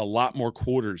a lot more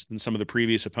quarters than some of the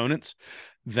previous opponents.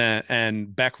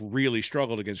 And Beck really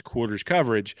struggled against quarters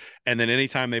coverage. And then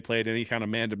anytime they played any kind of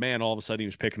man-to-man, all of a sudden he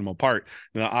was picking them apart.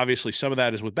 Now, obviously, some of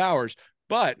that is with Bowers,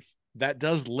 but that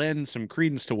does lend some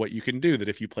credence to what you can do, that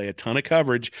if you play a ton of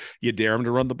coverage, you dare them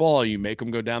to run the ball, you make them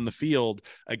go down the field,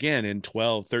 again, in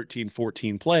 12, 13,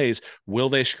 14 plays, will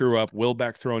they screw up? Will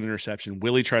Beck throw an interception?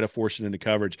 Will he try to force it into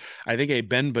coverage? I think a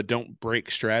bend but don't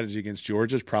break strategy against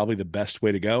Georgia is probably the best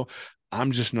way to go.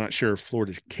 I'm just not sure if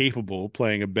Florida's capable of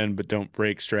playing a bend but don't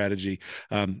break strategy.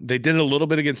 They did it a little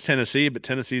bit against Tennessee, but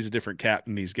Tennessee's a different cat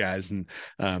than these guys, and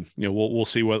we'll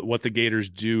see what the Gators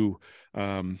do.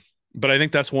 But I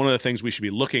think that's one of the things we should be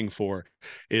looking for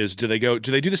is do they do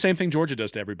the same thing Georgia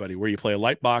does to everybody, where you play a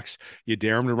light box, you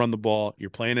dare them to run the ball, you're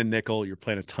playing a nickel, you're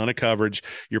playing a ton of coverage,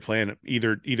 you're playing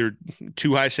either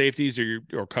two high safeties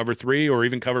or cover three or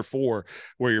even cover four,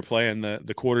 where you're playing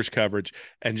the quarters coverage,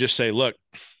 and just say, look,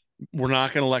 we're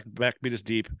not going to let Beck beat us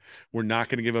deep. We're not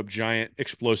going to give up giant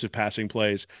explosive passing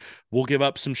plays. We'll give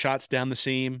up some shots down the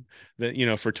seam that,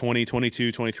 for 20,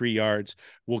 22, 23 yards.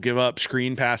 We'll give up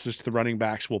screen passes to the running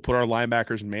backs. We'll put our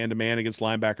linebackers man-to-man against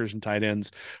linebackers and tight ends,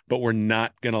 but we're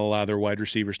not going to allow their wide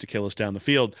receivers to kill us down the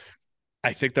field.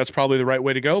 I think that's probably the right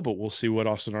way to go, but we'll see what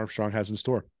Austin Armstrong has in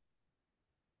store.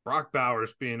 Brock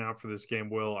Bowers being out for this game,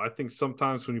 Will. I think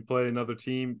sometimes when you play another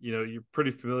team, you're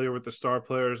pretty familiar with the star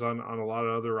players on a lot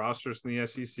of other rosters in the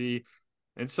SEC,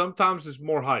 and sometimes it's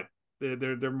more hype.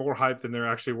 They're more hype than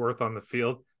they're actually worth on the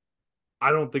field.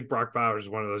 I don't think Brock Bowers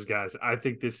is one of those guys. I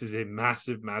think this is a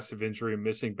massive, massive injury and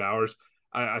missing Bowers.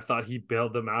 I thought he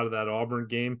bailed them out of that Auburn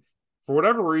game. For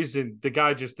whatever reason, the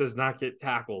guy just does not get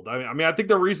tackled. I mean, I think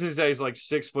the reason is that he's like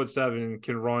 6'7" and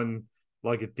can run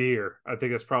like a deer. I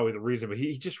think that's probably the reason, but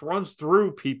he just runs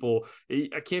through people.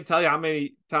 I can't tell you how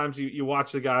many times you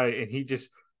watch the guy and he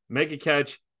just make a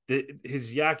catch.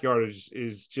 His yak yardage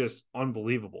is just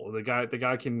unbelievable. The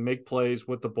guy can make plays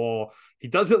with the ball. He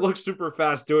doesn't look super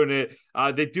fast doing it.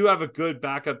 They do have a good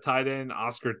backup tight end,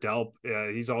 Oscar Delp.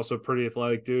 He's also a pretty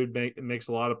athletic dude. Makes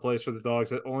a lot of plays for the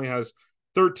Dogs. It only has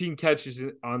 13 catches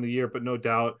on the year, but no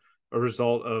doubt a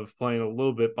result of playing a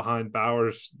little bit behind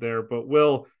Bowers there. But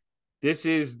Will, this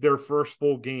is their first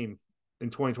full game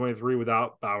in 2023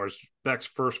 without Bowers. Beck's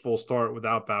first full start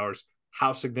without Bowers.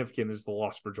 How significant is the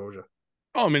loss for Georgia?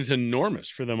 Oh, I mean, it's enormous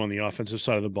for them on the offensive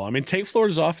side of the ball. I mean, take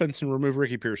Florida's offense and remove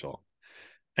Ricky Pearsall.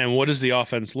 And what does the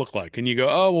offense look like? And you go,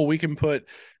 oh, well, we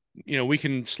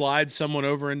can slide someone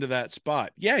over into that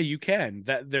spot. Yeah, you can.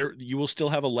 You will still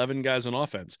have 11 guys on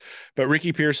offense. But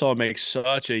Ricky Pearsall makes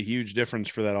such a huge difference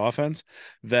for that offense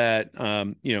that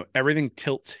everything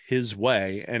tilts his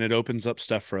way and it opens up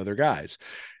stuff for other guys.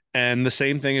 And the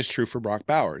same thing is true for Brock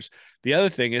Bowers. The other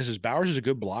thing is Bowers is a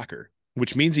good blocker,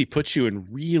 which means he puts you in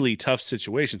really tough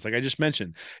situations. Like I just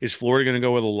mentioned, is Florida going to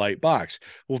go with a light box?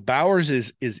 Well, if Bowers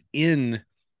is in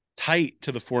tight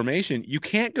to the formation, you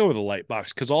can't go with a light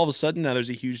box because all of a sudden now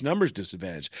there's a huge numbers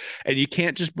disadvantage. And you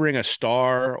can't just bring a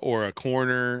star or a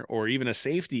corner or even a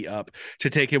safety up to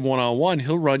take him one-on-one.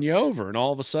 He'll run you over. And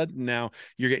all of a sudden now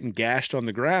you're getting gashed on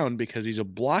the ground because he's a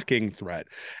blocking threat.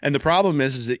 And the problem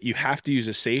is that you have to use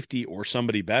a safety or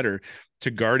somebody better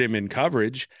to guard him in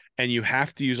coverage. And you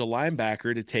have to use a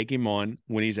linebacker to take him on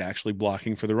when he's actually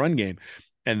blocking for the run game.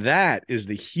 And that is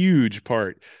the huge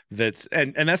part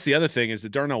and that's the other thing is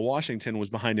that Darnell Washington was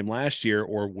behind him last year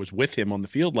or was with him on the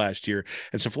field last year.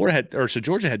 And so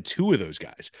Georgia had two of those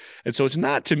guys. And so it's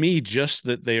not to me just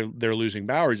that they're losing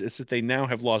Bowers. It's that they now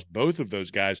have lost both of those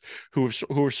guys who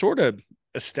are sort of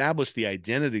established the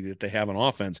identity that they have on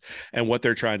offense and what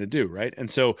they're trying to do, right?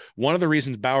 And so one of the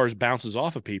reasons Bowers bounces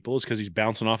off of people is because he's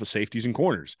bouncing off of safeties and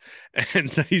corners. And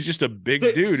so he's just a big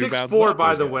dude who bounces 6'4", off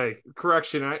by those the guys. way.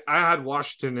 Correction, I had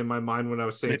Washington in my mind when I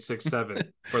was saying 6'7",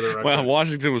 for the record. Well,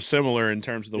 Washington was similar in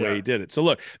terms of the way he did it. So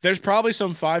look, there's probably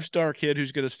some 5-star kid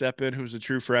who's going to step in, who's a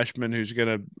true freshman, who's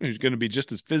going to be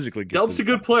just as physically gifted. Delp's a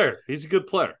good player. He's a good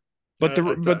player. But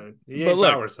he ain't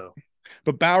look, Bowers though.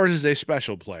 But Bowers is a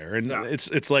special player, and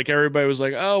it's like everybody was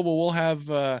like, oh, well, we'll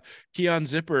have Keon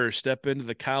Zipper step into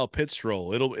the Kyle Pitts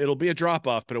role. It'll be a drop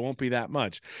off, but it won't be that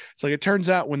much. It's like it turns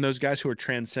out when those guys who are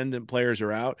transcendent players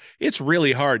are out, it's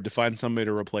really hard to find somebody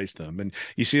to replace them. And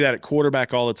you see that at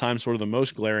quarterback all the time, sort of the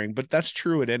most glaring, but that's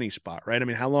true at any spot, right? I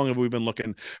mean, how long have we been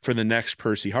looking for the next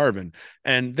Percy Harvin?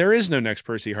 And there is no next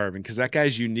Percy Harvin because that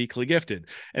guy's uniquely gifted.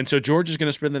 And so George is going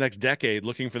to spend the next decade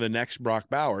looking for the next Brock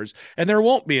Bowers, and there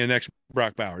won't be a next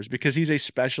Brock Bowers because he's a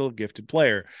special gifted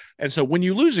player. And so when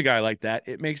you lose a guy like that,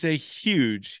 it makes a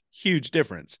huge, huge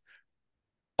difference.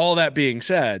 All that being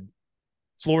said,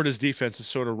 Florida's defense is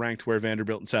sort of ranked where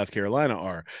Vanderbilt and South Carolina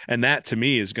are, and that to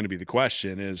me is going to be the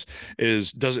question: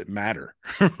 is does it matter,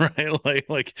 right?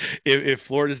 Like if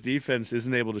Florida's defense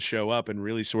isn't able to show up and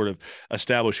really sort of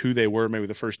establish who they were maybe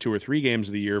the first 2 or 3 games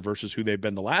of the year versus who they've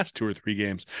been the last 2 or 3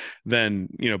 games, then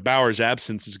Bauer's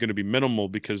absence is going to be minimal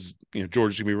because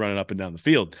Georgia's going to be running up and down the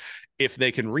field. If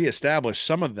they can reestablish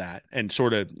some of that and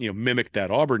sort of mimic that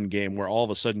Auburn game where all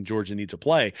of a sudden Georgia needs a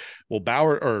play, well,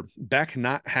 Bauer or Beck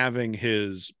not having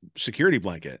his security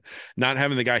blanket, not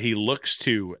having the guy he looks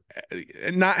to,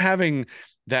 not having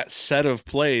that set of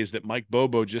plays that Mike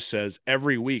Bobo just says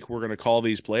every week we're going to call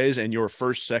these plays and your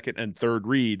first, second, and third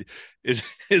read is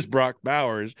Brock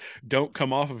Bowers. Don't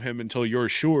come off of him until you're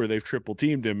sure they've triple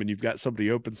teamed him and you've got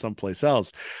somebody open someplace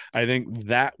else. I think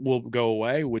that will go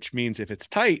away, which means if it's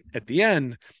tight at the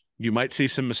end, you might see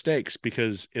some mistakes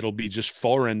because it'll be just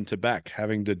foreign to Beck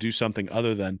having to do something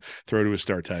other than throw to a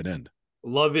star tight end.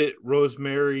 Love it.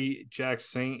 Rosemary, Jack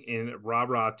Saint, and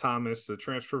Rob Thomas, the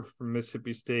transfer from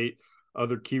Mississippi State.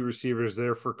 Other key receivers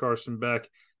there for Carson Beck.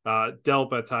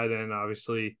 Delp at tight end,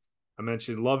 obviously. I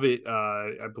mentioned Lovett,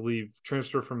 I believe,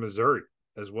 transfer from Missouri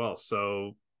as well.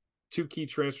 So 2 key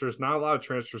transfers. Not a lot of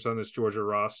transfers on this Georgia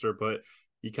roster, but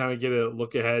you kind of get a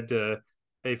look ahead to,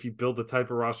 hey, if you build the type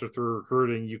of roster through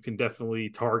recruiting, you can definitely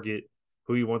target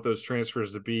who you want those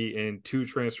transfers to be. And 2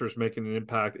 transfers making an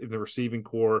impact in the receiving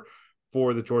core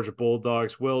for the Georgia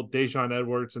Bulldogs. Will, Dejon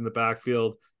Edwards in the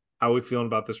backfield. How are we feeling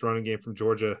about this running game from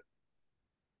Georgia?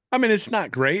 I mean, it's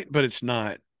not great, but it's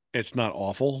not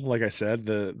awful. Like I said,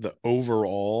 the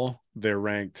overall they're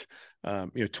ranked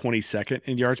 22nd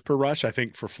in yards per rush. I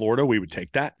think for Florida, we would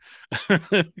take that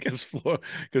because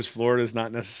Florida is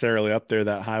not necessarily up there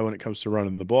that high when it comes to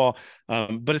running the ball.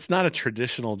 But it's not a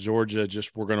traditional Georgia,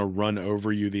 just we're going to run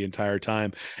over you the entire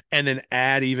time and then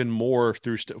add even more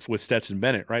with Stetson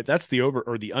Bennett, right? That's the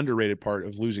the underrated part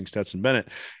of losing Stetson Bennett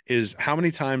is how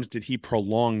many times did he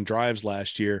prolong drives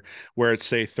last year where it's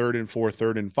say 3rd and 4,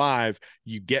 3rd and 5,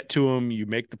 you get to him, you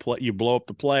make the play, you blow up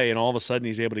the play, and all of a sudden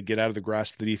he's able to get out of the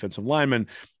grasp of the defensive lineman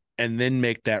and then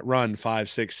make that run 5,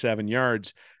 6, 7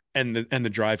 yards. And the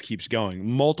drive keeps going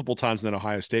multiple times in that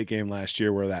Ohio State game last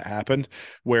year where that happened,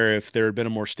 where if there had been a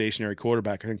more stationary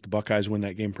quarterback, I think the Buckeyes win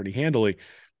that game pretty handily.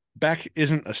 Beck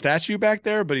isn't a statue back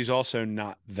there, but he's also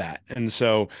not that. And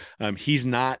so he's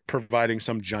not providing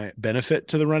some giant benefit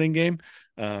to the running game,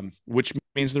 which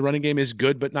means the running game is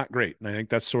good, but not great. And I think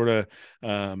that's sort of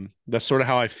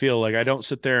how I feel. Like I don't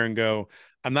sit there and go,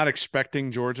 I'm not expecting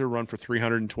Georgia to run for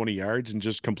 320 yards and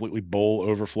just completely bowl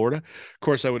over Florida. Of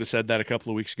course, I would have said that a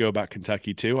couple of weeks ago about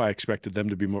Kentucky too. I expected them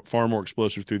to be far more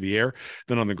explosive through the air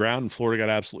than on the ground, and Florida got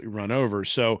absolutely run over.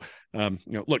 So,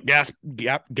 look,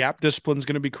 gap discipline is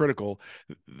going to be critical.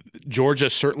 Georgia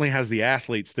certainly has the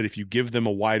athletes that if you give them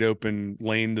a wide open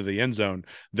lane to the end zone,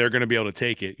 they're going to be able to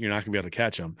take it. You're not going to be able to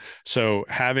catch them. So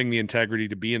having the integrity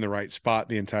to be in the right spot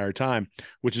the entire time,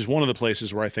 which is one of the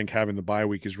places where I think having the bye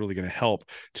week is really going to help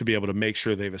to be able to make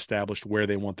sure they've established where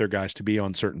they want their guys to be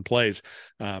on certain plays.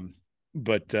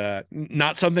 But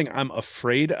not something I'm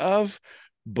afraid of,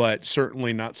 but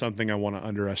certainly not something I want to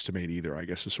underestimate either, I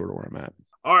guess is sort of where I'm at.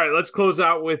 All right, let's close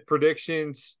out with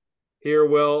predictions here,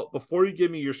 Will. Before you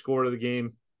give me your score of the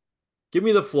game, give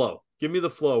me the flow. Give me the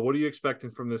flow. What are you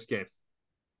expecting from this game?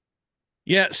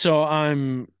 Yeah, so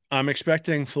I'm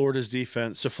expecting Florida's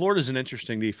defense. So Florida's an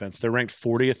interesting defense. They're ranked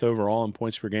 40th overall in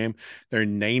points per game. They're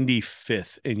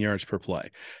 95th in yards per play.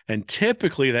 And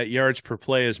typically that yards per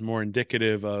play is more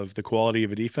indicative of the quality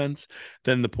of a defense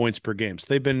than the points per game. So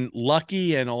they've been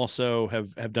lucky and also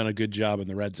have done a good job in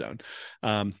the red zone.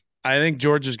 I think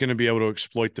Georgia's going to be able to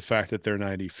exploit the fact that they're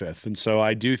 95th. And so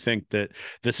I do think that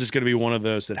this is going to be one of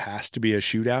those that has to be a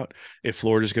shootout if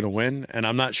Florida's going to win. And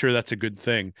I'm not sure that's a good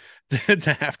thing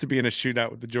to have to be in a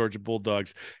shootout with the Georgia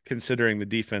Bulldogs, considering the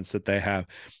defense that they have.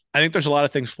 I think there's a lot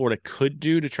of things Florida could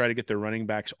do to try to get their running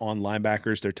backs on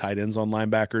linebackers, their tight ends on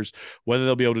linebackers. Whether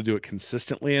they'll be able to do it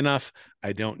consistently enough,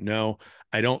 I don't know.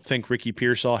 I don't think Ricky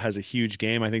Pearsall has a huge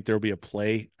game. I think there will be a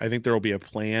play. I think there will be a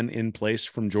plan in place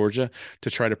from Georgia to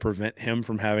try to prevent him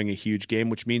from having a huge game,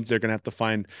 which means they're going to have to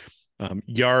find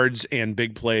yards and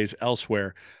big plays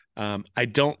elsewhere. I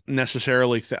don't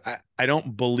necessarily I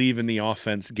don't believe in the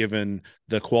offense given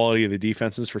the quality of the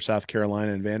defenses for South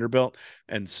Carolina and Vanderbilt.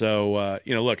 And so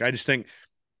look, I just think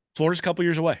Florida's a couple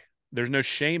years away. There's no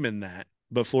shame in that,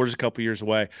 but Florida's a couple years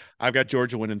away. I've got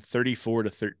Georgia winning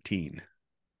 34-13.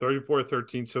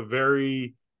 34-13. So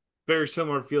very, very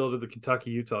similar feel to the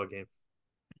Kentucky-Utah game.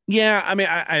 Yeah, I mean,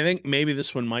 I think maybe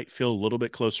this one might feel a little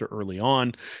bit closer early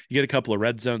on. You get a couple of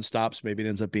red zone stops, maybe it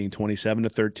ends up being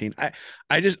 27-13.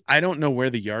 I don't know where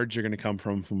the yards are going to come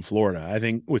from Florida. I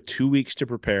think with 2 weeks to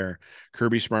prepare,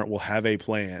 Kirby Smart will have a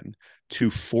plan to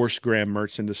force Graham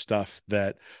Mertz into stuff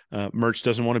that Mertz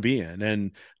doesn't want to be in.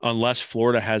 And unless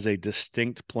Florida has a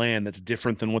distinct plan that's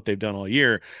different than what they've done all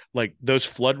year, like those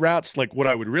flood routes, like what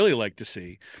I would really like to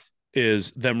see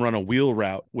is them run a wheel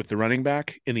route with the running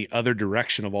back in the other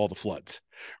direction of all the floods,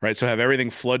 right? So have everything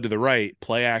flood to the right,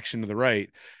 play action to the right,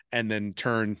 and then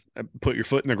turn, put your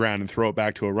foot in the ground and throw it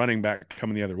back to a running back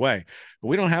coming the other way. But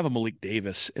we don't have a Malik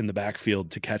Davis in the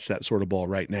backfield to catch that sort of ball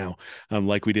right now,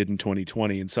 like we did in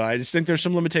 2020. And so I just think there's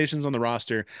some limitations on the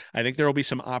roster. I think there will be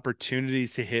some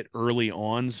opportunities to hit early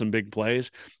on some big plays,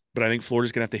 but I think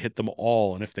Florida's going to have to hit them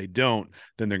all. And if they don't,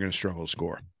 then they're going to struggle to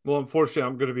score. Well, unfortunately,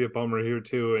 I'm going to be a bummer here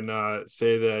too, and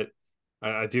say that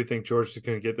I do think Georgia's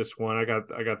going to get this one. I got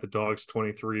the Dogs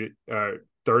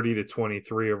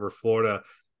 30-23 over Florida.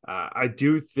 I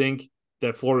do think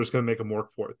that Florida's going to make them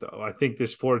work for it, though. I think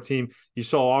this Florida team, you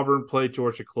saw Auburn play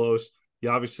Georgia close.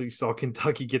 You obviously saw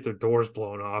Kentucky get their doors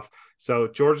blown off. So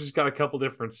Georgia's got a couple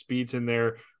different speeds in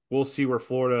there. We'll see where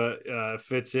Florida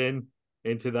fits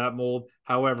into that mold.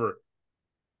 However,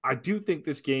 I do think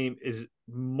this game is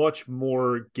much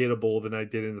more gettable than I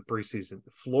did in the preseason.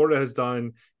 Florida has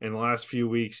done in the last few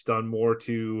weeks done more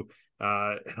to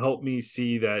help me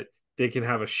see that they can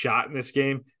have a shot in this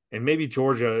game. And maybe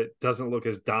Georgia doesn't look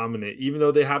as dominant, even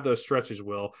though they have those stretches,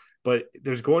 Will. But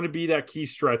there's going to be that key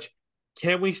stretch.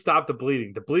 Can we stop the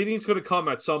bleeding? The bleeding is going to come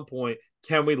at some point.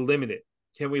 Can we limit it?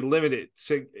 Can we limit it?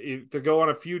 So if they go on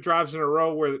a few drives in a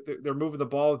row where they're moving the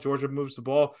ball, Georgia moves the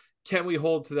ball. Can we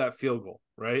hold to that field goal,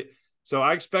 right? So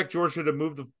I expect Georgia to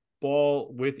move the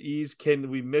ball with ease. Can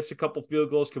we miss a couple field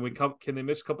goals? Can they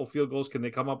miss a couple field goals? Can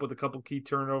they come up with a couple key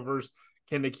turnovers?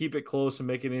 Can they keep it close and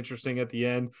make it interesting at the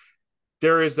end?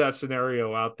 There is that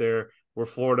scenario out there where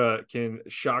Florida can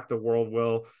shock the world,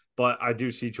 Will, but I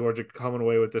do see Georgia coming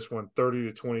away with this one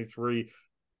 30-23.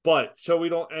 But so we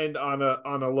don't end on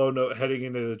a low note heading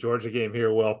into the Georgia game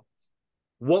here, Will.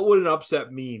 What would an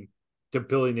upset mean to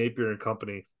Billy Napier and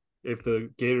company if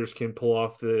the Gators can pull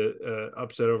off the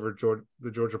upset over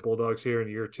the Georgia Bulldogs here in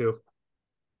year two?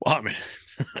 Well,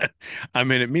 I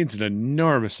mean, it means an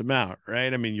enormous amount,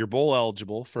 right? I mean, you're bowl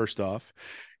eligible, first off.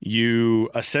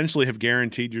 You essentially have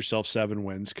guaranteed yourself 7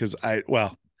 wins because I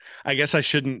guess I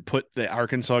shouldn't put the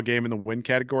Arkansas game in the win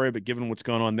category, but given what's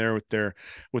going on there with their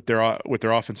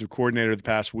offensive coordinator the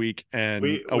past week and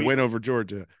a win over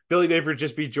Georgia, Billy Napier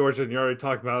just beat Georgia, and you're already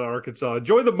talking about Arkansas.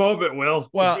 Enjoy the moment, Will.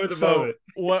 Well, Enjoy the moment.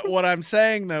 what I'm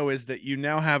saying though is that you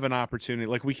now have an opportunity.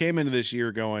 Like we came into this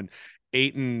year going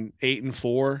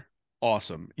 8-4.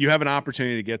 Awesome. You have an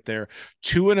opportunity to get there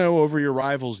 2-0 over your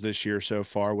rivals this year so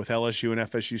far with LSU and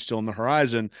FSU still on the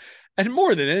horizon. And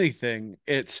more than anything,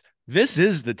 this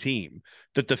is the team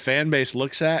that the fan base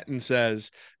looks at and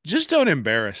says, just don't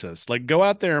embarrass us. Like go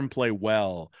out there and play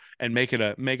well and make it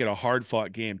a hard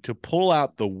fought game. To pull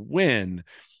out the win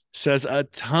says a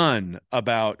ton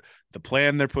about the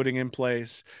plan they're putting in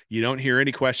place. You don't hear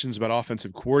any questions about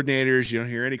offensive coordinators. You don't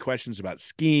hear any questions about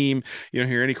scheme. You don't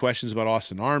hear any questions about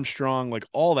Austin Armstrong. Like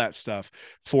all that stuff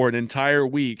for an entire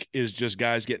week is just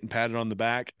guys getting patted on the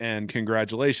back and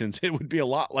congratulations. It would be a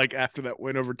lot like after that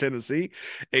win over Tennessee,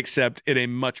 except in a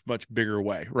much, much bigger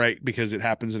way, right? Because it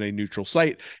happens in a neutral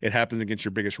site. It happens against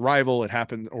your biggest rival. It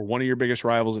happens, or one of your biggest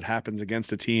rivals. It happens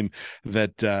against a team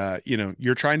that,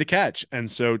 you're trying to catch. And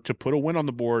so to put a win on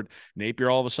the board, Napier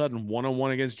all of a sudden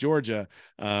 1-on-1 against Georgia,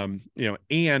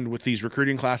 and with these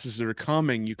recruiting classes that are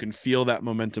coming, you can feel that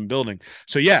momentum building.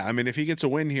 So yeah, I mean, if he gets a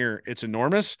win here, it's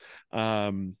enormous.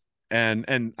 And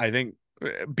I think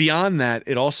beyond that,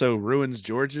 it also ruins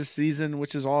Georgia's season,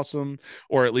 which is awesome,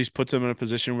 or at least puts them in a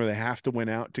position where they have to win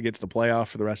out to get to the playoff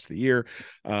for the rest of the year.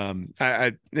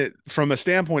 From a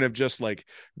standpoint of just like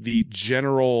the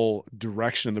general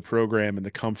direction of the program and the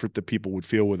comfort that people would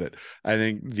feel with it, I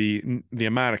think the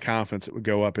amount of confidence that would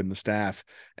go up in the staff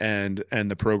and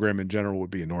the program in general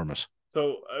would be enormous.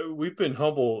 So we've been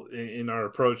humble in our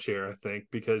approach here, I think,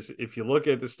 because if you look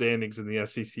at the standings in the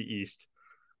SEC East,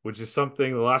 which is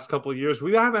something the last couple of years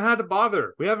we haven't had to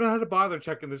bother. We haven't had to bother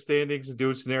checking the standings and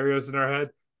doing scenarios in our head.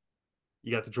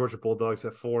 You got the Georgia Bulldogs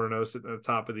at 4-0 sitting at the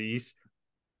top of the East.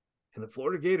 And the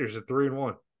Florida Gators are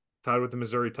 3-1, tied with the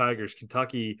Missouri Tigers.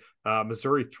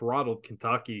 Missouri throttled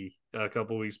Kentucky a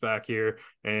couple weeks back here,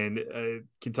 and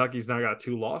Kentucky's now got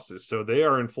 2 losses, so they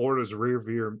are in Florida's rear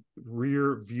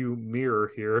view mirror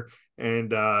here.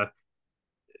 And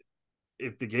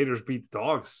if the Gators beat the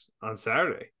Dogs on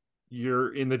Saturday,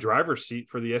 you're in the driver's seat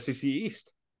for the SEC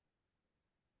East.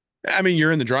 I mean,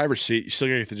 you're in the driver's seat. You still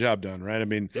got to get the job done, right? I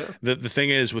mean, Yeah. the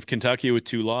thing is with Kentucky with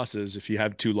 2 losses, if you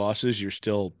have 2 losses, you're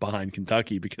still behind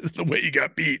Kentucky because of the way you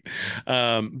got beat.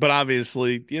 But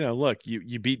obviously, look,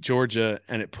 you beat Georgia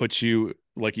and it puts you,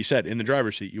 like you said, in the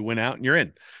driver's seat. You win out and you're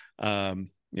in. Now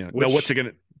what's it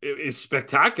going to? Is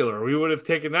spectacular. We would have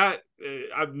taken that.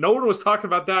 No one was talking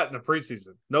about that in the preseason.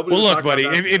 Nobody Well, was look, talking buddy.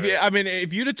 about that.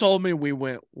 If you'd have told me we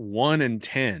went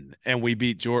 1-10 and we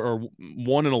beat Georgia, or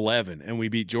 1-11 and we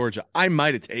beat Georgia, I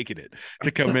might have taken it to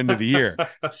come into the year.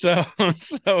 So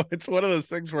it's one of those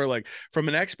things where, like, from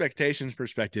an expectations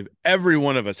perspective, every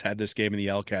one of us had this game in the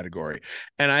L category,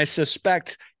 and I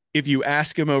suspect, if you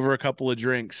ask him over a couple of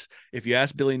drinks, if you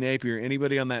ask Billy Napier,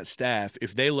 anybody on that staff,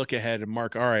 if they look ahead and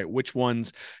mark, all right, which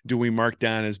ones do we mark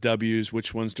down as W's?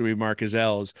 Which ones do we mark as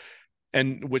L's?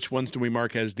 And which ones do we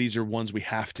mark as these are ones we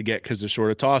have to get because they're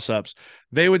sort of toss-ups?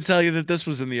 They would tell you that this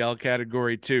was in the L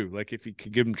category too, like if you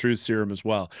could give them truth serum as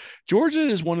well. Georgia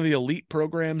is one of the elite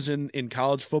programs in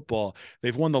college football.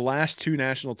 They've won the last 2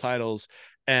 national titles,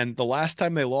 and the last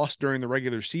time they lost during the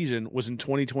regular season was in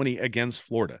 2020 against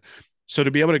Florida. So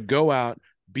to be able to go out,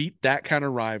 beat that kind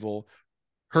of rival,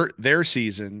 hurt their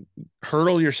season,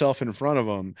 hurdle yourself in front of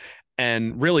them,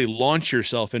 and really launch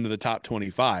yourself into the top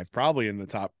 25, probably in the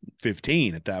top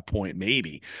 15 at that point,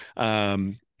 maybe.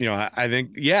 I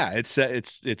think, yeah, it's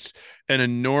an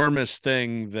enormous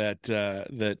thing that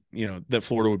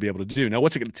Florida would be able to do. Now,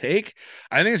 what's it going to take?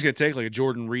 I think it's going to take like a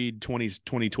Jordan Reed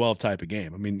 2012 type of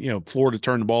game. I mean, Florida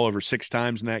turned the ball over 6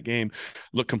 times in that game,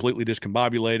 looked completely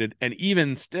discombobulated, and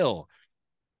even still,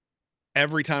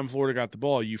 every time Florida got the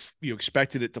ball, you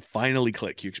expected it to finally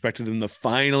click. You expected them to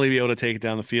finally be able to take it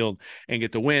down the field and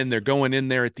get the win. They're going in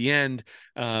there at the end.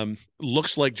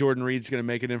 Looks like Jordan Reed's going to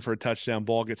make it in for a touchdown.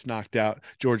 Ball gets knocked out.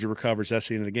 Georgia recovers. That's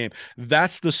the end of the game.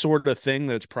 That's the sort of thing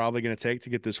that it's probably going to take to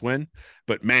get this win.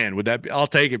 But man, would that be? I'll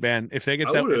take it, man. If they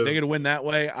get that, if they get to win that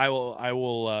way, I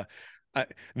will.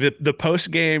 The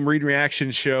post game read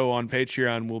reaction show on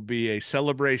Patreon will be a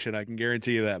celebration. I can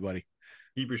guarantee you that, buddy.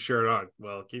 Keep your shirt on.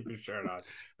 Well, keep your shirt on.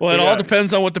 Well, it all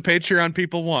depends on what the Patreon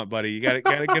people want, buddy. You got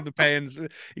to give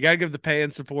the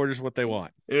paying supporters what they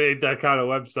want. It ain't that kind of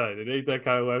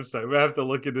website. We have to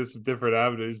look into some different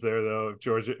avenues there, though.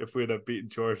 If we end up beating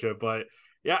Georgia, but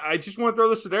yeah, I just want to throw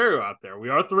the scenario out there. We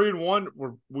are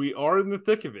 3-1. We are in the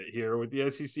thick of it here with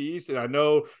the SEC East, and I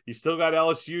know you still got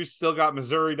LSU, still got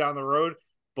Missouri down the road,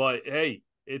 but hey,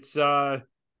 it's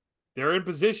they're in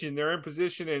position.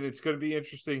 And it's going to be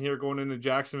interesting here going into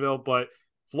Jacksonville. But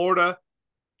Florida,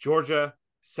 Georgia,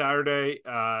 Saturday.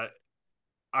 I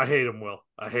hate them, Will.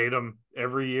 I hate them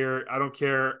every year. I don't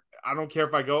care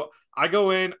if I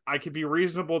go in. I can be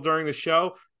reasonable during the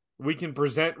show. We can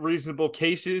present reasonable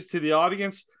cases to the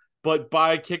audience. But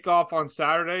by kickoff on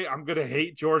Saturday, I'm going to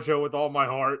hate Georgia with all my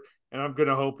heart. And I'm going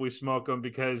to hope we smoke them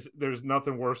because there's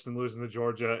nothing worse than losing to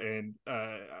Georgia. And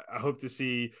I hope to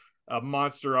see a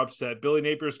monster upset. Billy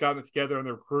Napier's gotten it together on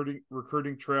the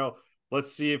recruiting trail.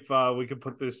 Let's see if we can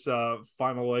put this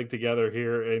final leg together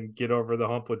here and get over the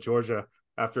hump with Georgia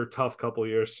after a tough couple of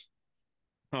years.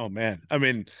 Oh man. I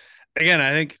mean, again,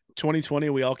 I think 2020,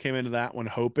 we all came into that one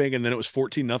hoping, and then it was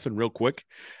 14-0 real quick.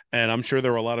 And I'm sure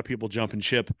there were a lot of people jumping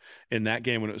ship in that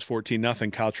game when it was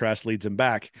 14-0. Kyle Trask leads them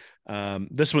back.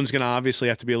 This one's going to obviously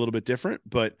have to be a little bit different,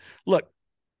 but look,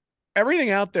 everything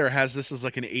out there has this as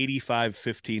like an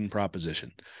 85-15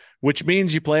 proposition, which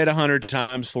means you play it 100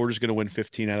 times, Florida's going to win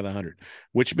 15 out of the 100,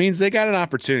 which means they got an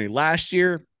opportunity. Last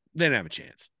year, they didn't have a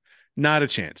chance. Not a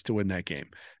chance to win that game.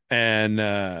 And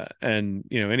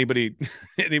anybody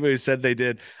who said they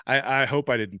did, I hope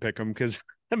I didn't pick them, because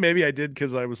maybe I did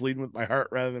because I was leading with my heart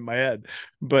rather than my head.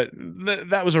 But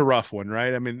that was a rough one,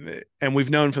 right? I mean, and we've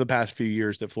known for the past few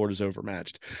years that Florida's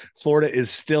overmatched. Florida is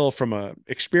still, from a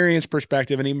experience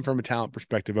perspective and even from a talent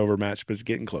perspective, overmatched, but it's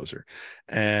getting closer.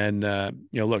 And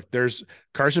look, there's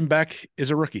Carson Beck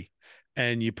is a rookie,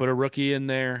 and you put a rookie in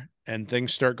there and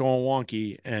things start going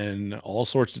wonky and all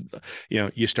sorts of,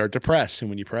 you start to press. And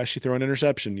when you press, you throw an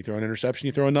interception, you throw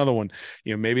another one.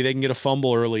 Maybe they can get a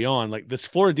fumble early on. Like, this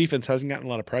Florida defense hasn't gotten a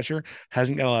lot of pressure,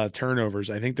 hasn't got a lot of turnovers.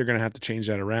 I think they're going to have to change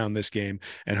that around this game.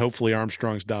 And hopefully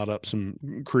Armstrong's dialed up some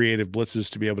creative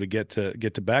blitzes to be able to get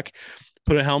to Beck,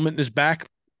 put a helmet in his back,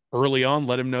 early on,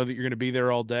 let him know that you're going to be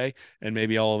there all day, and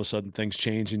maybe all of a sudden things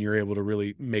change and you're able to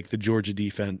really make the Georgia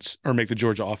defense or make the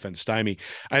Georgia offense stymie.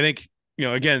 I think,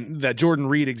 again, that Jordan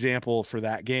Reed example for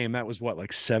that game, that was what,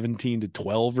 like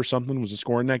 17-12 or something was the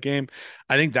score in that game.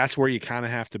 I think that's where you kind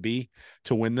of have to be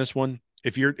to win this one.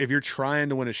 If you're trying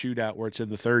to win a shootout where it's in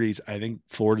the 30s, I think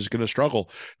Florida's going to struggle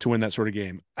to win that sort of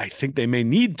game. I think they may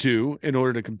need to in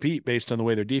order to compete based on the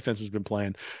way their defense has been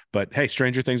playing. But hey,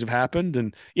 stranger things have happened.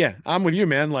 And yeah, I'm with you,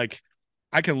 man. Like,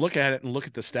 I can look at it and look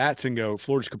at the stats and go,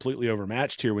 Florida's completely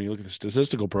overmatched here when you look at the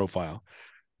statistical profile.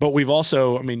 But we've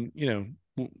also, I mean,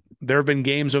 there have been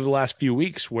games over the last few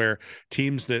weeks where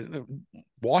teams that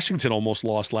Washington almost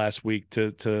lost last week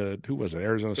to who was it?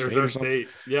 Arizona State Arizona or something? State,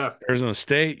 yeah, Arizona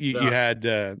State. You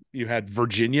yeah. had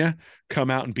Virginia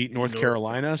come out and beat North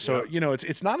Carolina. So, Yeah.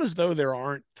 it's not as though there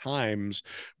aren't times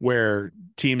where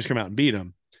teams come out and beat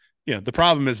them. The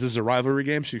problem is this is a rivalry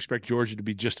game, so you expect Georgia to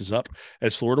be just as up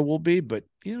as Florida will be. But,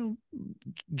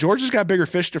 Georgia's got bigger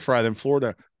fish to fry than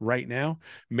Florida right now.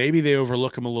 Maybe they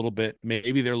overlook them a little bit.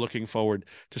 Maybe they're looking forward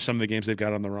to some of the games they've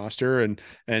got on the roster. And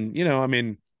I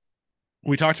mean,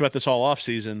 we talked about this all off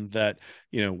season that,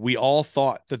 we all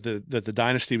thought that the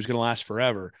dynasty was going to last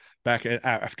forever back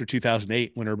after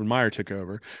 2008 when Urban Meyer took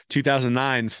over.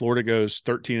 2009, Florida goes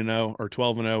 13-0 or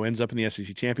 12-0, ends up in the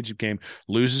SEC championship game,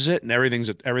 loses it, and everything's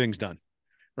done.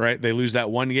 Right? They lose that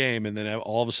one game, and then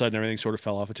all of a sudden everything sort of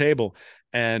fell off the table.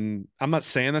 And I'm not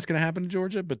saying that's going to happen to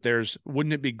Georgia, but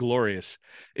wouldn't it be glorious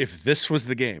if this was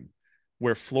the game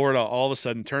where Florida all of a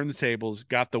sudden turned the tables,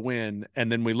 got the win,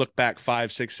 and then we look back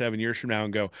 5, 6, 7 years from now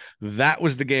and go, that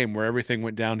was the game where everything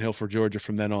went downhill for Georgia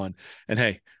from then on. And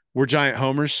hey, we're giant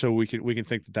homers, so we can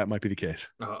think that might be the case.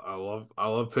 I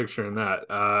love picturing that.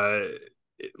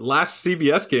 Last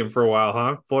CBS game for a while,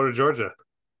 huh? Florida, Georgia.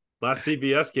 Last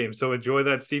CBS game. So enjoy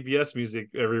that CBS music,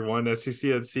 everyone.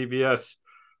 SEC and CBS.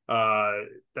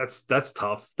 That's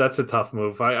tough. That's a tough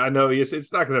move. I know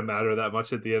it's not going to matter that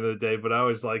much at the end of the day, but I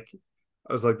was like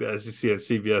the SEC and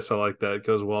CBS. I like that. It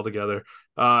goes well together.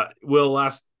 Will,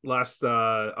 last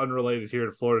unrelated here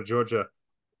to Florida, Georgia.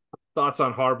 Thoughts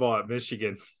on Harbaugh at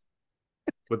Michigan?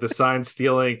 With the sign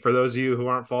stealing, for those of you who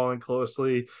aren't following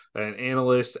closely, an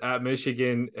analyst at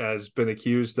Michigan has been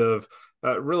accused of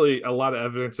really a lot of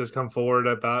evidence has come forward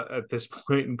about at this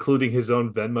point, including his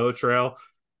own Venmo trail.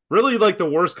 Really, like the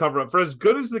worst cover up. For as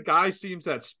good as the guy seems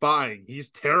at spying,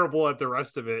 he's terrible at the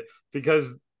rest of it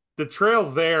because the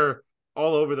trail's there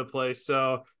all over the place.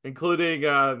 So, including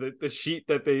the sheet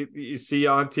that you see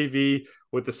on TV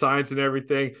with the signs and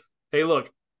everything. Hey,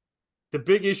 look, the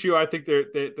big issue I think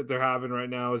that they're having right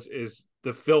now is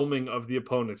the filming of the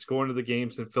opponents, going to the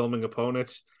games and filming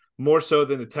opponents more so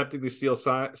than attempting to steal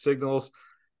signals.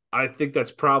 I think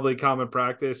that's probably common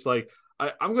practice. Like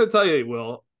I'm going to tell you,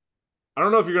 Will, I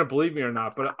don't know if you're going to believe me or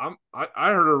not, but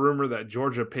I heard a rumor that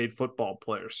Georgia paid football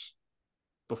players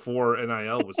before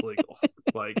NIL was legal.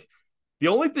 Like the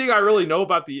only thing I really know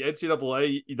about the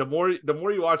NCAA, the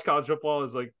more you watch college football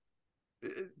is like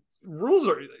rules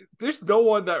are there's no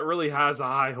one that really has a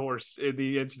high horse in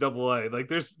the NCAA. Like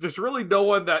there's really no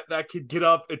one that can get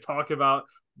up and talk about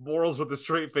morals with a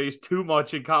straight face too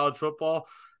much in college football.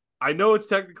 I know it's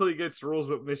technically against the rules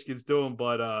what Michigan's doing,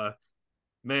 but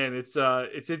man, it's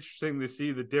interesting to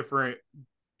see the different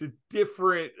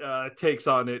takes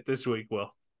on it this week,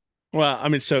 Will. Well, I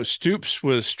mean, so Stoops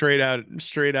was straight out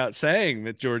saying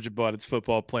that Georgia bought its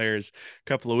football players a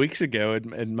couple of weeks ago,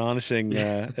 admonishing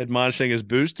his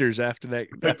boosters after that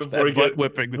Right before you butt get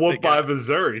whipping that they whooped by got.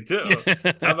 Missouri too.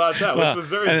 How about that? What's Well,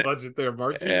 Missouri's and, budget there,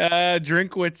 Marky?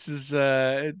 Drinkwitz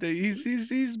is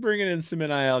he's bringing in some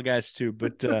NIL guys too,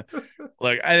 but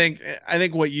look, I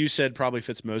think what you said probably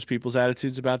fits most people's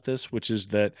attitudes about this, which is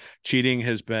that cheating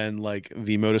has been like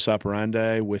the modus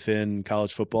operandi within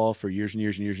college football for years and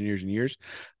years and years and years and years.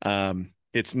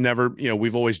 It's never,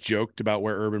 we've always joked about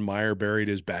where Urban Meyer buried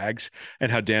his bags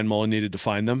and how Dan Mullen needed to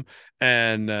find them.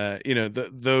 And,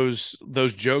 those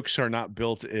jokes are not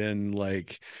built in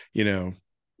like, in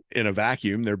a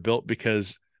vacuum. They're built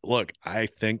because, look, I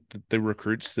think that the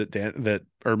recruits that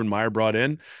Urban Meyer brought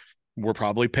in were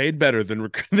probably paid better than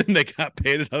they got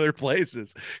paid at other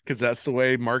places because that's the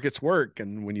way markets work.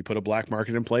 And when you put a black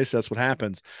market in place, that's what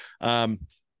happens.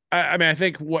 I mean, I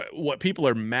think what people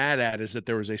are mad at is that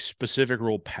there was a specific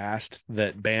rule passed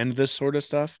that banned this sort of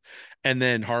stuff, and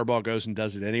then Harbaugh goes and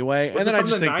does it anyway. Was And it then I from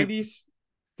the just think '90s?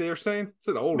 They were saying it's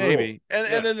an old rule. maybe, and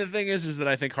Yeah. then the thing is that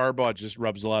I think Harbaugh just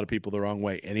rubs a lot of people the wrong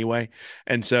way anyway.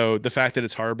 And so the fact that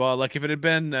it's Harbaugh, like if it had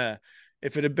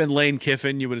been Lane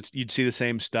Kiffin, you'd see the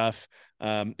same stuff.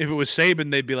 If it was Saban,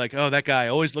 they'd be like, "Oh, that guy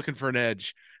always looking for an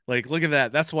edge. Like, look at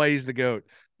that. That's why he's the GOAT."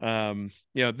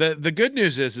 The good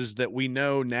news is that we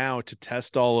know now to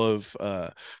test all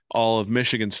of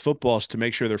Michigan's footballs to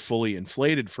make sure they're fully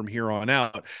inflated from here on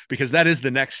out, because that is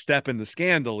the next step in the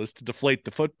scandal, is to deflate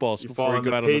the footballs You before fall you on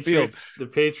go out on the field. The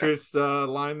Patriots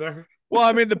line there.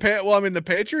 The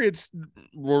Patriots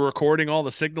were recording all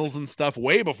the signals and stuff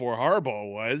way before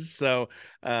Harbaugh was. So,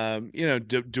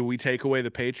 do we take away the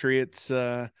Patriots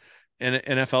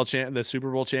the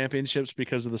Super Bowl championships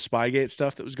because of the Spygate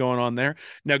stuff that was going on there?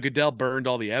 Now, Goodell burned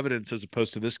all the evidence as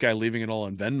opposed to this guy leaving it all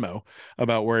on Venmo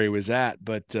about where he was at.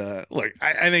 But look,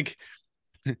 I think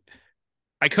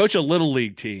I coach a little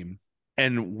league team,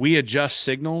 and we adjust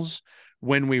signals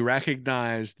when we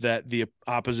recognize that the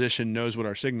opposition knows what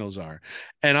our signals are.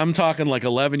 And I'm talking like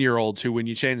 11-year-olds who, when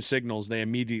you change signals, they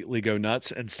immediately go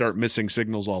nuts and start missing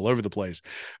signals all over the place.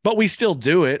 But we still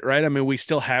do it, right? I mean, we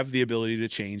still have the ability to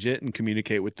change it and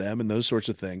communicate with them and those sorts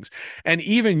of things. And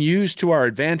even use to our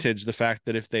advantage the fact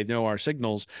that if they know our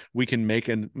signals, we can make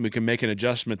an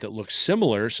adjustment that looks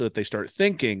similar so that they start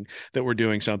thinking that we're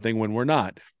doing something when we're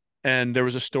not. And there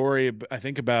was a story, I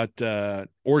think, about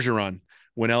Orgeron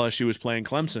when LSU was playing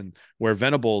Clemson, where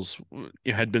Venables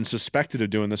had been suspected of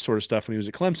doing this sort of stuff when he was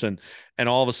at Clemson, and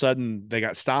all of a sudden they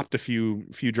got stopped a few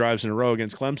drives in a row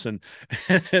against Clemson,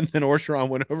 and then Orgeron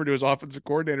went over to his offensive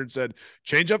coordinator and said,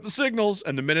 "Change up the signals."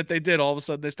 And the minute they did, all of a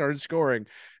sudden they started scoring.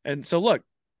 And so, look,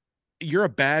 you're a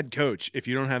bad coach if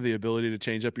you don't have the ability to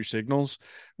change up your signals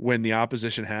when the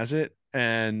opposition has it,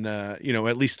 and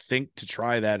at least think to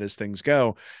try that as things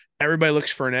go. Everybody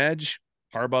looks for an edge.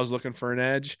 Harbaugh's looking for an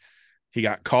edge. He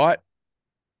got caught.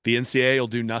 The NCAA will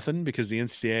do nothing because the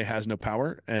NCAA has no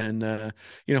power, and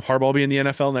Harbaugh will be in the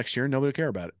NFL next year, and nobody will care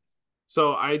about it.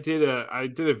 So I did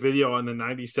a video on the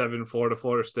 '97 Florida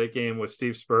State game with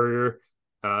Steve Spurrier,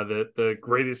 the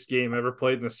greatest game ever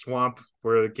played in the swamp,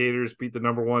 where the Gators beat the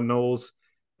 #1 Knowles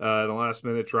in the last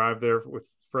minute drive there with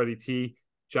Freddie T,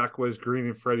 Jacquez Green,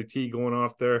 and Freddie T going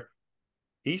off there.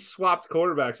 He swapped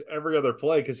quarterbacks every other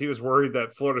play because he was worried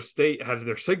that Florida State had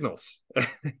their signals.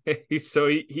 So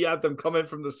he had them come in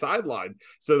from the sideline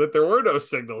so that there were no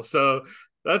signals. So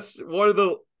that's one of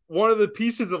the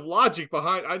pieces of logic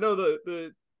behind. I know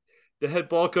the head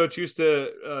ball coach used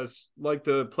to like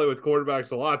to play with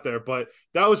quarterbacks a lot there, but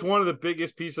that was one of the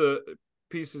biggest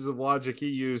pieces of logic he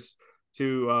used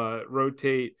to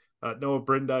rotate Noah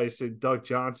Brandeis and Doug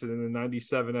Johnson in the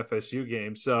 '97 FSU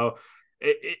game. So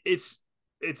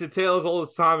it's a tale as old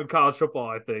as time in college football.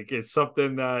 I think it's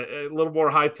something a little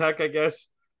more high tech, I guess.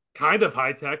 Kind of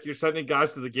high tech. You're sending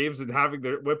guys to the games and having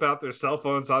their whip out their cell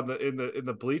phones in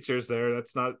the bleachers there.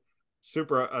 That's not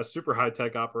super high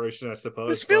tech operation, I suppose.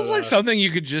 This feels like something you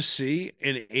could just see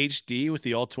in HD with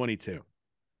the All 22.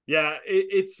 Yeah,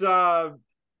 it's I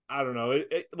don't know.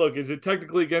 Look, is it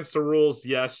technically against the rules?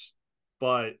 Yes,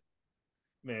 but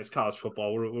man, it's college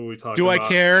football. What are we talking Do I about?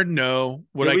 care? No.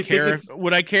 Would Do I we think care? it's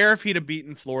Would I care if he'd have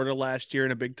beaten Florida last year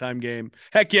in a big time game?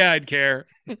 Heck yeah, I'd care.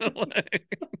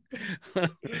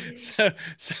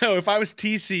 So if I was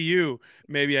TCU,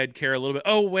 maybe I'd care a little bit.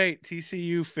 Oh wait,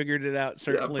 TCU figured it out. Yeah, I'm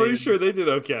Certainly, pretty in sure the they did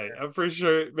second okay. year. I'm pretty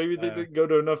sure maybe they didn't go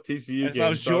to enough TCU And if I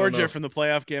was games. So I don't Georgia know. from the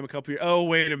playoff game a couple years, oh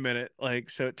wait a minute,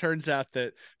 so it turns out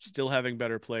that still having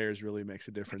better players really makes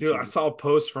a difference. Dude, I saw a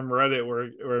post from Reddit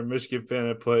where a Michigan fan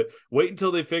had put, "Wait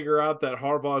until they figure out that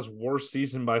Harbaugh's worst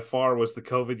season by far was the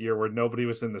COVID year where nobody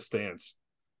was in the stands."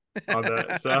 On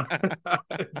that, so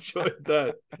I enjoyed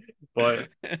that. But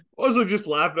also just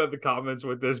laughing at the comments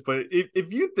with this. But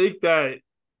if you think that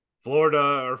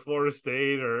Florida or Florida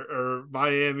State or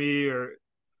Miami or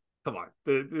come on,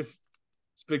 this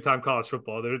it's big time college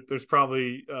football. There's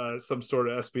probably some sort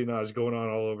of espionage going on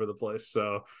all over the place.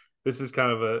 So this is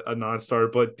kind of a non-starter.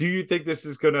 But do you think this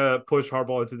is going to push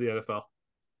Harbaugh into the NFL?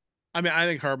 I mean, I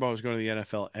think Harbaugh was going to the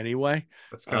NFL anyway.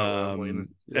 That's kind of where I'm leaning.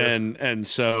 Yeah. And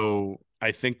so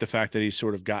I think the fact that he's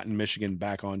sort of gotten Michigan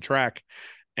back on track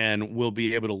and will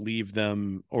be able to leave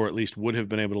them, or at least would have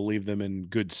been able to leave them in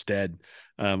good stead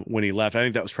when he left. I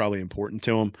think that was probably important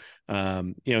to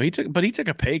him. He took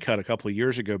a pay cut a couple of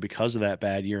years ago because of that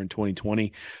bad year in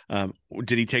 2020.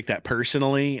 Did he take that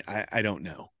personally? I don't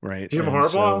know. Right. Jim and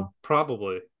Harbaugh?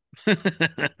 Probably.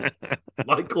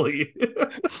 Likely.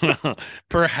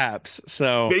 Perhaps.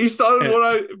 So based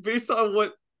on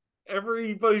what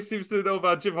everybody seems to know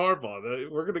about Jim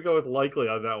Harbaugh, we're going to go with likely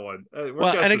on that one.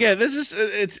 And again, so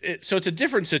it's a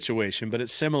different situation, but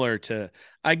it's similar to,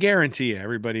 I guarantee you,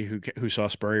 everybody who saw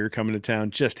Spurrier coming to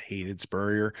town just hated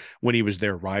Spurrier when he was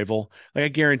their rival. Like, I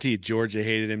guarantee you, Georgia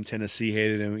hated him, Tennessee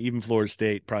hated him, even Florida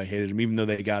State probably hated him, even though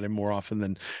they got him more often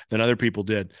than other people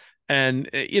did. And,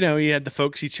 he had the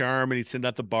folksy charm and he'd send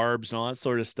out the barbs and all that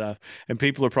sort of stuff. And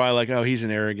people are probably like, oh, he's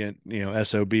an arrogant,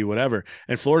 SOB, whatever.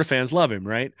 And Florida fans love him,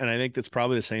 right? And I think that's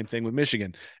probably the same thing with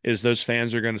Michigan is those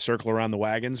fans are going to circle around the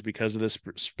wagons because of this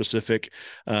specific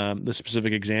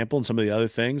example and some of the other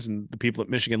things. And the people at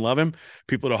Michigan love him.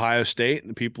 People at Ohio State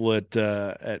and the people at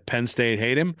Penn State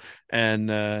hate him.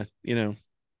 And,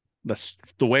 that's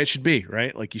the way it should be,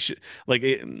 right? Like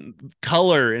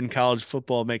color in college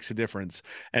football makes a difference.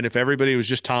 And if everybody was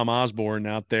just Tom Osborne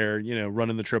out there,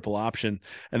 running the triple option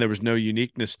and there was no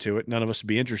uniqueness to it, none of us would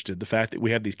be interested. The fact that we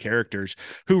have these characters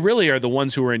who really are the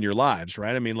ones who are in your lives,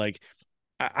 right? I mean, like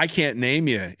I can't name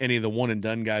you any of the one and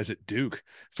done guys at Duke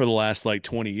for the last like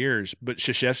 20 years, but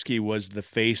Krzyzewski was the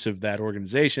face of that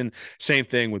organization. Same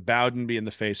thing with Bowden being the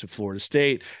face of Florida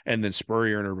State, and then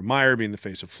Spurrier and Urban Meyer being the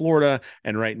face of Florida.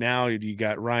 And right now you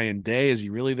got Ryan Day. Is he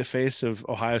really the face of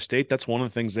Ohio State? That's one of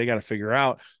the things they got to figure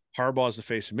out. Harbaugh's the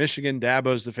face of Michigan,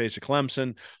 Dabo's the face of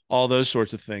Clemson, all those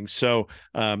sorts of things. So,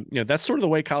 that's sort of the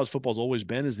way college football has always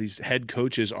been is these head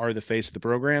coaches are the face of the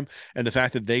program. And the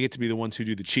fact that they get to be the ones who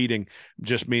do the cheating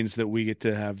just means that we get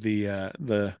to have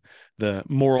the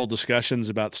moral discussions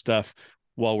about stuff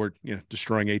while we're,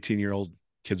 destroying 18-year-old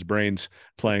kids' brains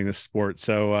playing this sport.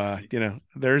 So,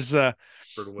 there's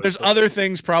other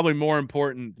things probably more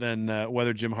important than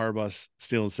whether Jim Harbaugh's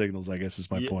stealing signals, I guess is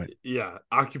my point. Yeah,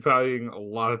 occupying a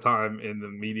lot of time in the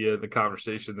media, the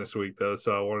conversation this week, though.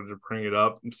 So I wanted to bring it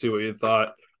up and see what you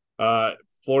thought.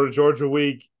 Florida Georgia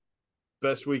week,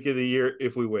 best week of the year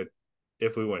if we win.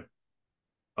 If we win.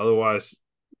 Otherwise,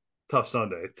 tough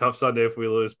Sunday. Tough Sunday if we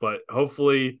lose. But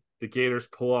hopefully the Gators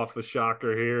pull off a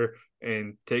shocker here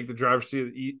and take the driver's seat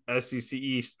of the SEC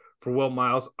East. For Will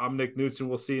Miles, I'm Nick Knudsen.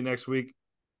 We'll see you next week.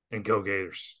 And go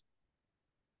Gators.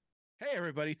 Hey,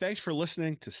 everybody. Thanks for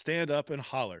listening to Stand Up and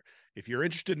Holler. If you're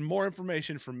interested in more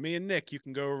information from me and Nick, you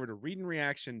can go over to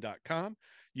readandreaction.com.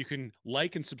 You can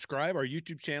like and subscribe our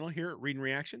YouTube channel here at Read and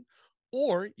Reaction,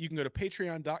 or you can go to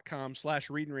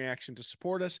patreon.com/readandreaction to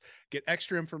support us, get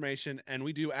extra information, and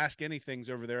we do Ask Anythings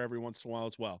over there every once in a while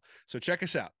as well. So check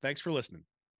us out. Thanks for listening.